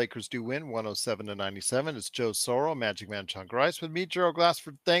break. The Lakers do win 107-97. It's Joe Soro, Magic Man Chung Grice with me, Gerald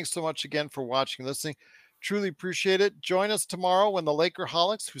Glassford. Thanks so much again for watching and listening. Truly appreciate it. Join us tomorrow when the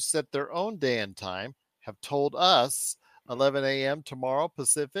Lakerholics, who set their own day and time, have told us 11 a.m. tomorrow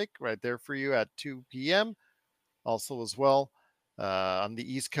Pacific, right there for you at 2 p.m. Also as well on the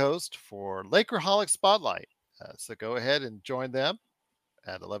East Coast for Lakerholic Spotlight. So go ahead and join them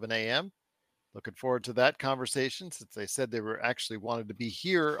at 11 a.m. Looking forward to that conversation, since they said they were actually wanted to be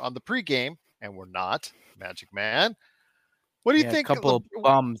here on the pregame and we're not. Magic Man. What do you Yeah, a think? couple of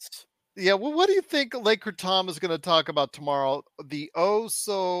bums. Yeah, well, what do you think Laker Tom is going to talk about tomorrow? The oh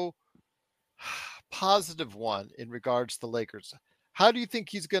so positive one in regards to the Lakers. How do you think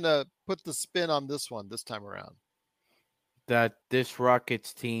he's going to put the spin on this one this time around? That this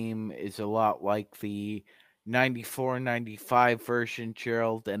Rockets team is a lot like the 94-95 version,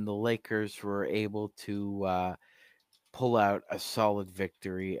 Gerald, and the Lakers were able to pull out a solid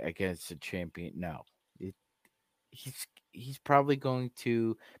victory against the champion. No, it, he's probably going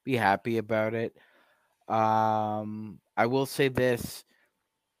to be happy about it. I will say this: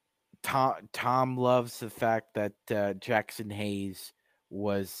 Tom loves the fact that Jackson Hayes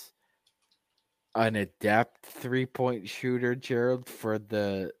was an adept 3-point shooter, Gerald, for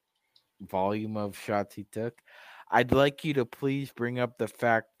the volume of shots he took. I'd like you to please bring up the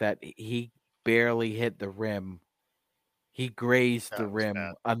fact that he barely hit the rim. He grazed the That was rim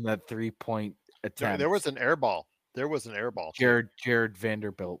bad. on that 3-point There was attempt. an air ball. There was an air ball too. Jared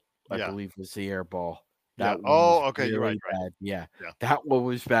Vanderbilt, I Yeah. believe, was the air ball. Yeah. That one was Oh, okay. You're right. really Right. bad. Yeah, Yeah. that one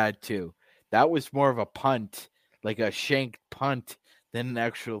was bad too. That was more of a punt, like a shanked punt, than an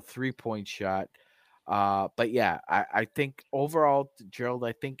actual 3-point shot. But yeah, I think overall, Gerald,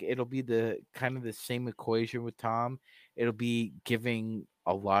 I think it'll be the kind of the same equation with Tom. It'll be giving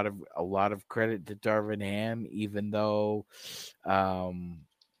a lot of credit to Darvin Ham, even though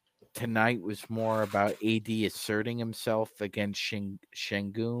tonight was more about AD asserting himself against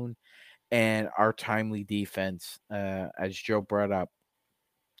Shengun and our timely defense. As Joe brought up,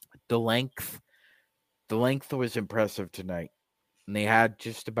 the length was impressive tonight, and they had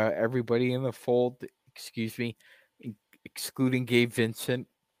just about everybody in the fold. Excuse me, excluding Gabe Vincent.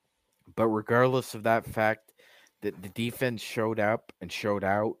 But regardless of that fact, that the defense showed up and showed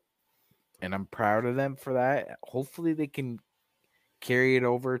out, and I'm proud of them for that. Hopefully, they can carry it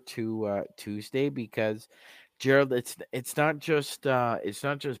over to Tuesday because Gerald, it's not just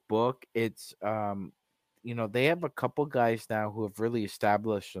Book. It's they have a couple guys now who have really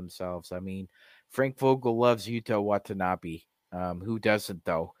established themselves. I mean, Frank Vogel loves Yuta Watanabe. Who doesn't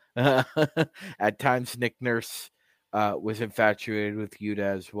though? At times, Nick Nurse was infatuated with Yuta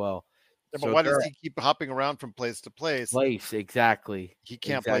as well. Yeah, but So why does they're he keep hopping around from place to place? place exactly, He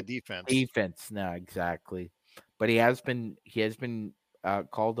can't play defense. defense. No, exactly. But he has been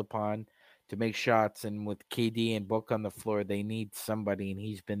called upon to make shots, and with KD and Book on the floor, they need somebody, and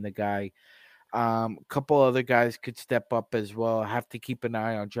he's been the guy. A couple other guys could step up as well. Have to keep an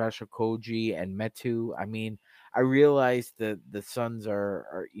eye on Josh Okogie and Metu. I mean, I realize that the Suns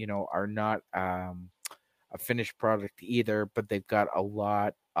are not a finished product either, but they've got a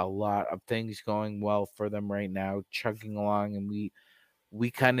lot of things going well for them right now, chugging along, and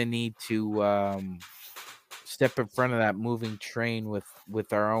we kind of need to step in front of that moving train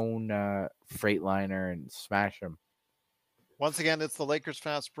with our own Freightliner and smash them. Once again, it's the Lakers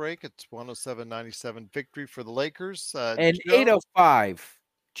fast break. It's 107-97 victory for the Lakers. And Joe. 805,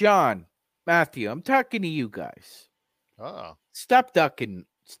 John, Matthew, I'm talking to you guys. Oh, Stop ducking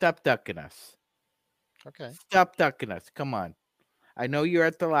us. okay. Stop ducking us. Come on. I know you're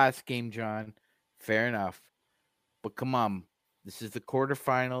at the last game, John. Fair enough. But come on. This is the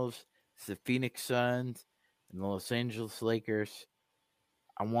quarterfinals. It's the Phoenix Suns and the Los Angeles Lakers.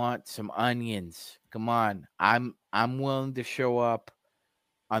 I want some onions. Come on. I'm willing to show up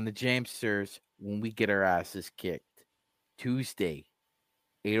on the Jamsters when we get our asses kicked. Tuesday,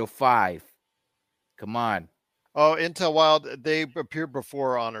 805. Come on. Oh, Intel Wild, they appeared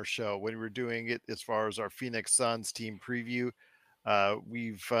before on our show when we were doing it as far as our Phoenix Suns team preview.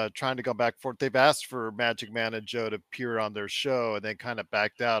 We've trying to go back for it. They've asked for Magic Man and Joe to appear on their show and then kind of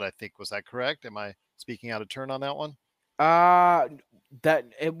backed out, I think. Was that correct? Am I speaking out of turn on that one? That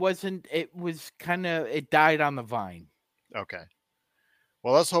it wasn't, it was kind of, it died on the vine. Okay.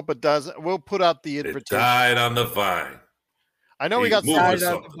 Well, let's hope it does. We'll put out the invitation. It died on the vine. I know we got died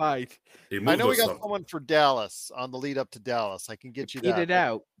on the vine. I know we got someone for Dallas on the lead up to Dallas. I can get you that. Get it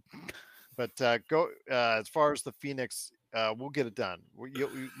out. But go as far as the Phoenix, we'll get it done.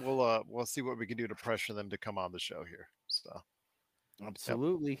 We'll see what we can do to pressure them to come on the show here. So,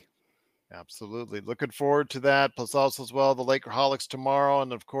 absolutely. Yep. Absolutely. Looking forward to that. Plus also as well, the Lakerholics tomorrow.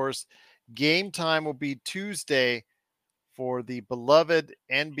 And of course, game time will be Tuesday for the beloved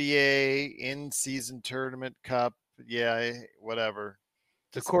NBA in-season tournament cup. Yeah, whatever.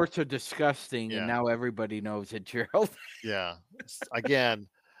 The courts are disgusting, and now everybody knows it, Gerald. Yeah. Again,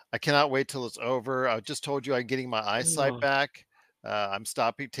 I cannot wait till it's over. I just told you I'm getting my eyesight back. I'm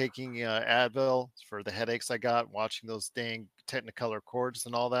stopping taking Advil for the headaches I got watching those dang Technicolor courts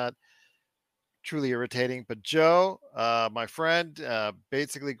and all that. truly irritating. But Joe, my friend,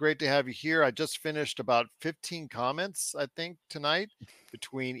 basically great to have you here. I just finished about 15 comments, I think, tonight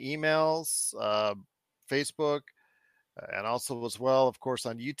between emails, Facebook, and also as well, of course,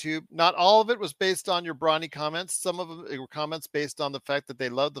 on YouTube. Not all of it was based on your Brawny comments. Some of them were comments based on the fact that they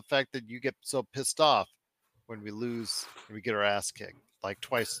love the fact that you get so pissed off when we lose and we get our ass kicked. Like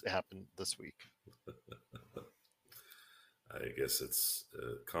twice it happened this week. I guess it's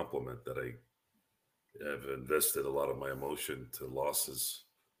a compliment that I have invested a lot of my emotion to losses.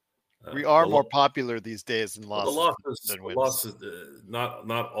 We are more popular these days in well, losses than wins. Losses,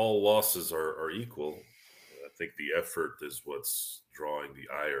 not all losses are equal. I think the effort is what's drawing the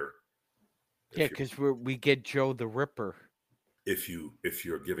ire. Yeah, because we get Joe the Ripper. If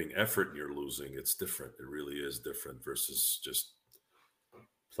you're giving effort and you're losing, it's different. It really is different versus just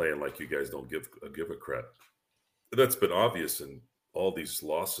playing like you guys don't give a crap. That's been obvious in all these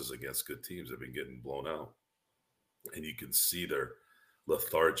losses against good teams. They've been getting blown out, and you can see their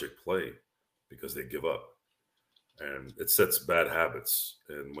lethargic play because they give up, and it sets bad habits.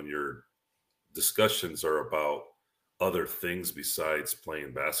 And when your discussions are about other things besides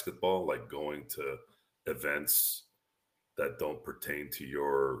playing basketball, like going to events that don't pertain to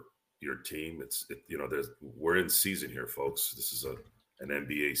your team, we're in season here, folks. This is an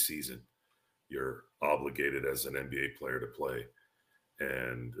NBA season. You're obligated as an NBA player to play,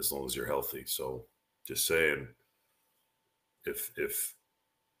 and as long as you're healthy. So just saying, if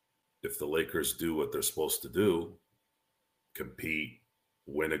the Lakers do what they're supposed to do, compete,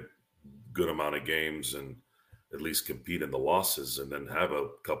 win a good amount of games, and at least compete in the losses, and then have a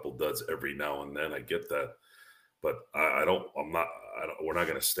couple duds every now and then, I get that. But we're not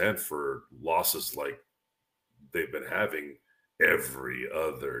going to stand for losses like they've been having every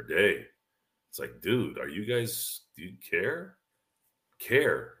other day. It's like, dude, do you care?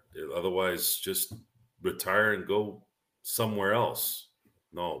 Care. Otherwise, just retire and go somewhere else.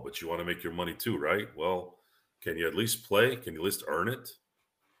 No, but you want to make your money too, right? Well, can you at least play? Can you at least earn it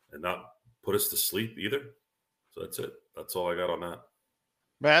and not put us to sleep either? So that's it. That's all I got on that.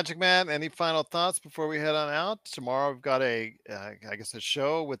 Magic Man, any final thoughts before we head on out? Tomorrow we've got a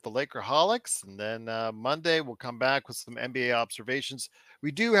show with the Lakerholics, and then Monday we'll come back with some NBA observations.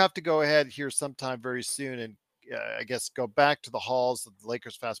 We do have to go ahead here sometime very soon and go back to the halls of the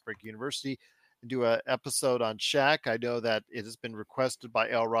Lakers Fast Break University and do an episode on Shaq. I know that it has been requested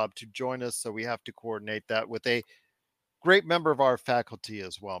by L. Rob to join us, so we have to coordinate that with a great member of our faculty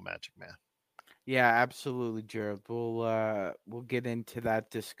as well, Magic Man. Yeah, absolutely, Gerald. We'll get into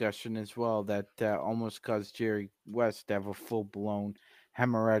that discussion as well. That almost caused Jerry West to have a full-blown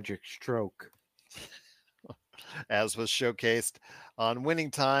hemorrhagic stroke, as was showcased on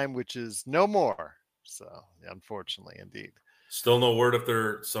Winning Time, which is no more. So, unfortunately, indeed. Still no word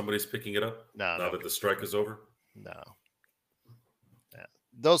if somebody's picking it up? No. Now that the strike is over? No. Yeah.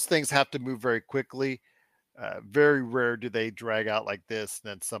 Those things have to move very quickly. Very rare do they drag out like this, and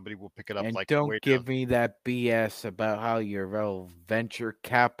then somebody will pick it up. And like don't give me that BS about how your venture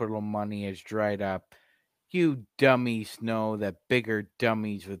capital money has dried up. You dummies know that bigger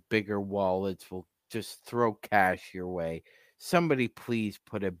dummies with bigger wallets will just throw cash your way. Somebody please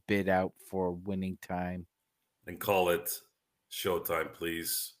put a bid out for Winning Time. And call it Showtime,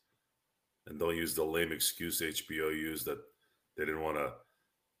 please. And don't use the lame excuse HBO used that they didn't want to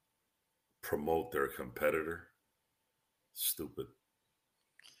promote their competitor. Stupid.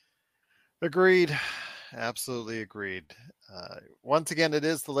 Agreed. Absolutely agreed. Once again, it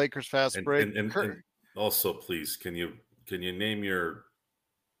is the Lakers Fast Break. And also, please, can you name your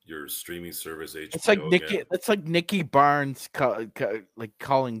streaming service HBO? It's like Nikki. Again? It's like Nikki Barnes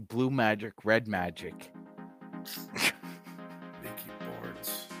calling Blue Magic Red Magic. Nikki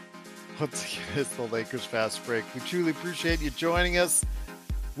Barnes. Once again, it's the Lakers Fast Break. We truly appreciate you joining us.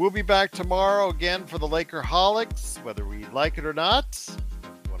 We'll be back tomorrow again for the Lakerholics, whether we like it or not.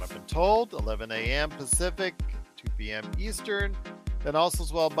 What I've been told, 11 a.m. Pacific, 2 p.m. Eastern. Then also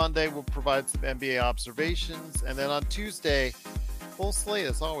as well, Monday, we'll provide some NBA observations. And then on Tuesday, full slate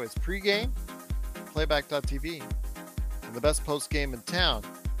as always. Pre-game, playback.tv. And the best post-game in town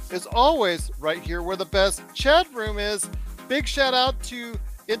is always right here where the best chat room is. Big shout out to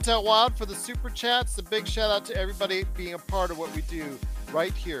Intel Wild for the super chats. A big shout out to everybody being a part of what we do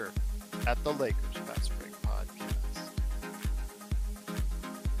right here at the Lakers Fast Break.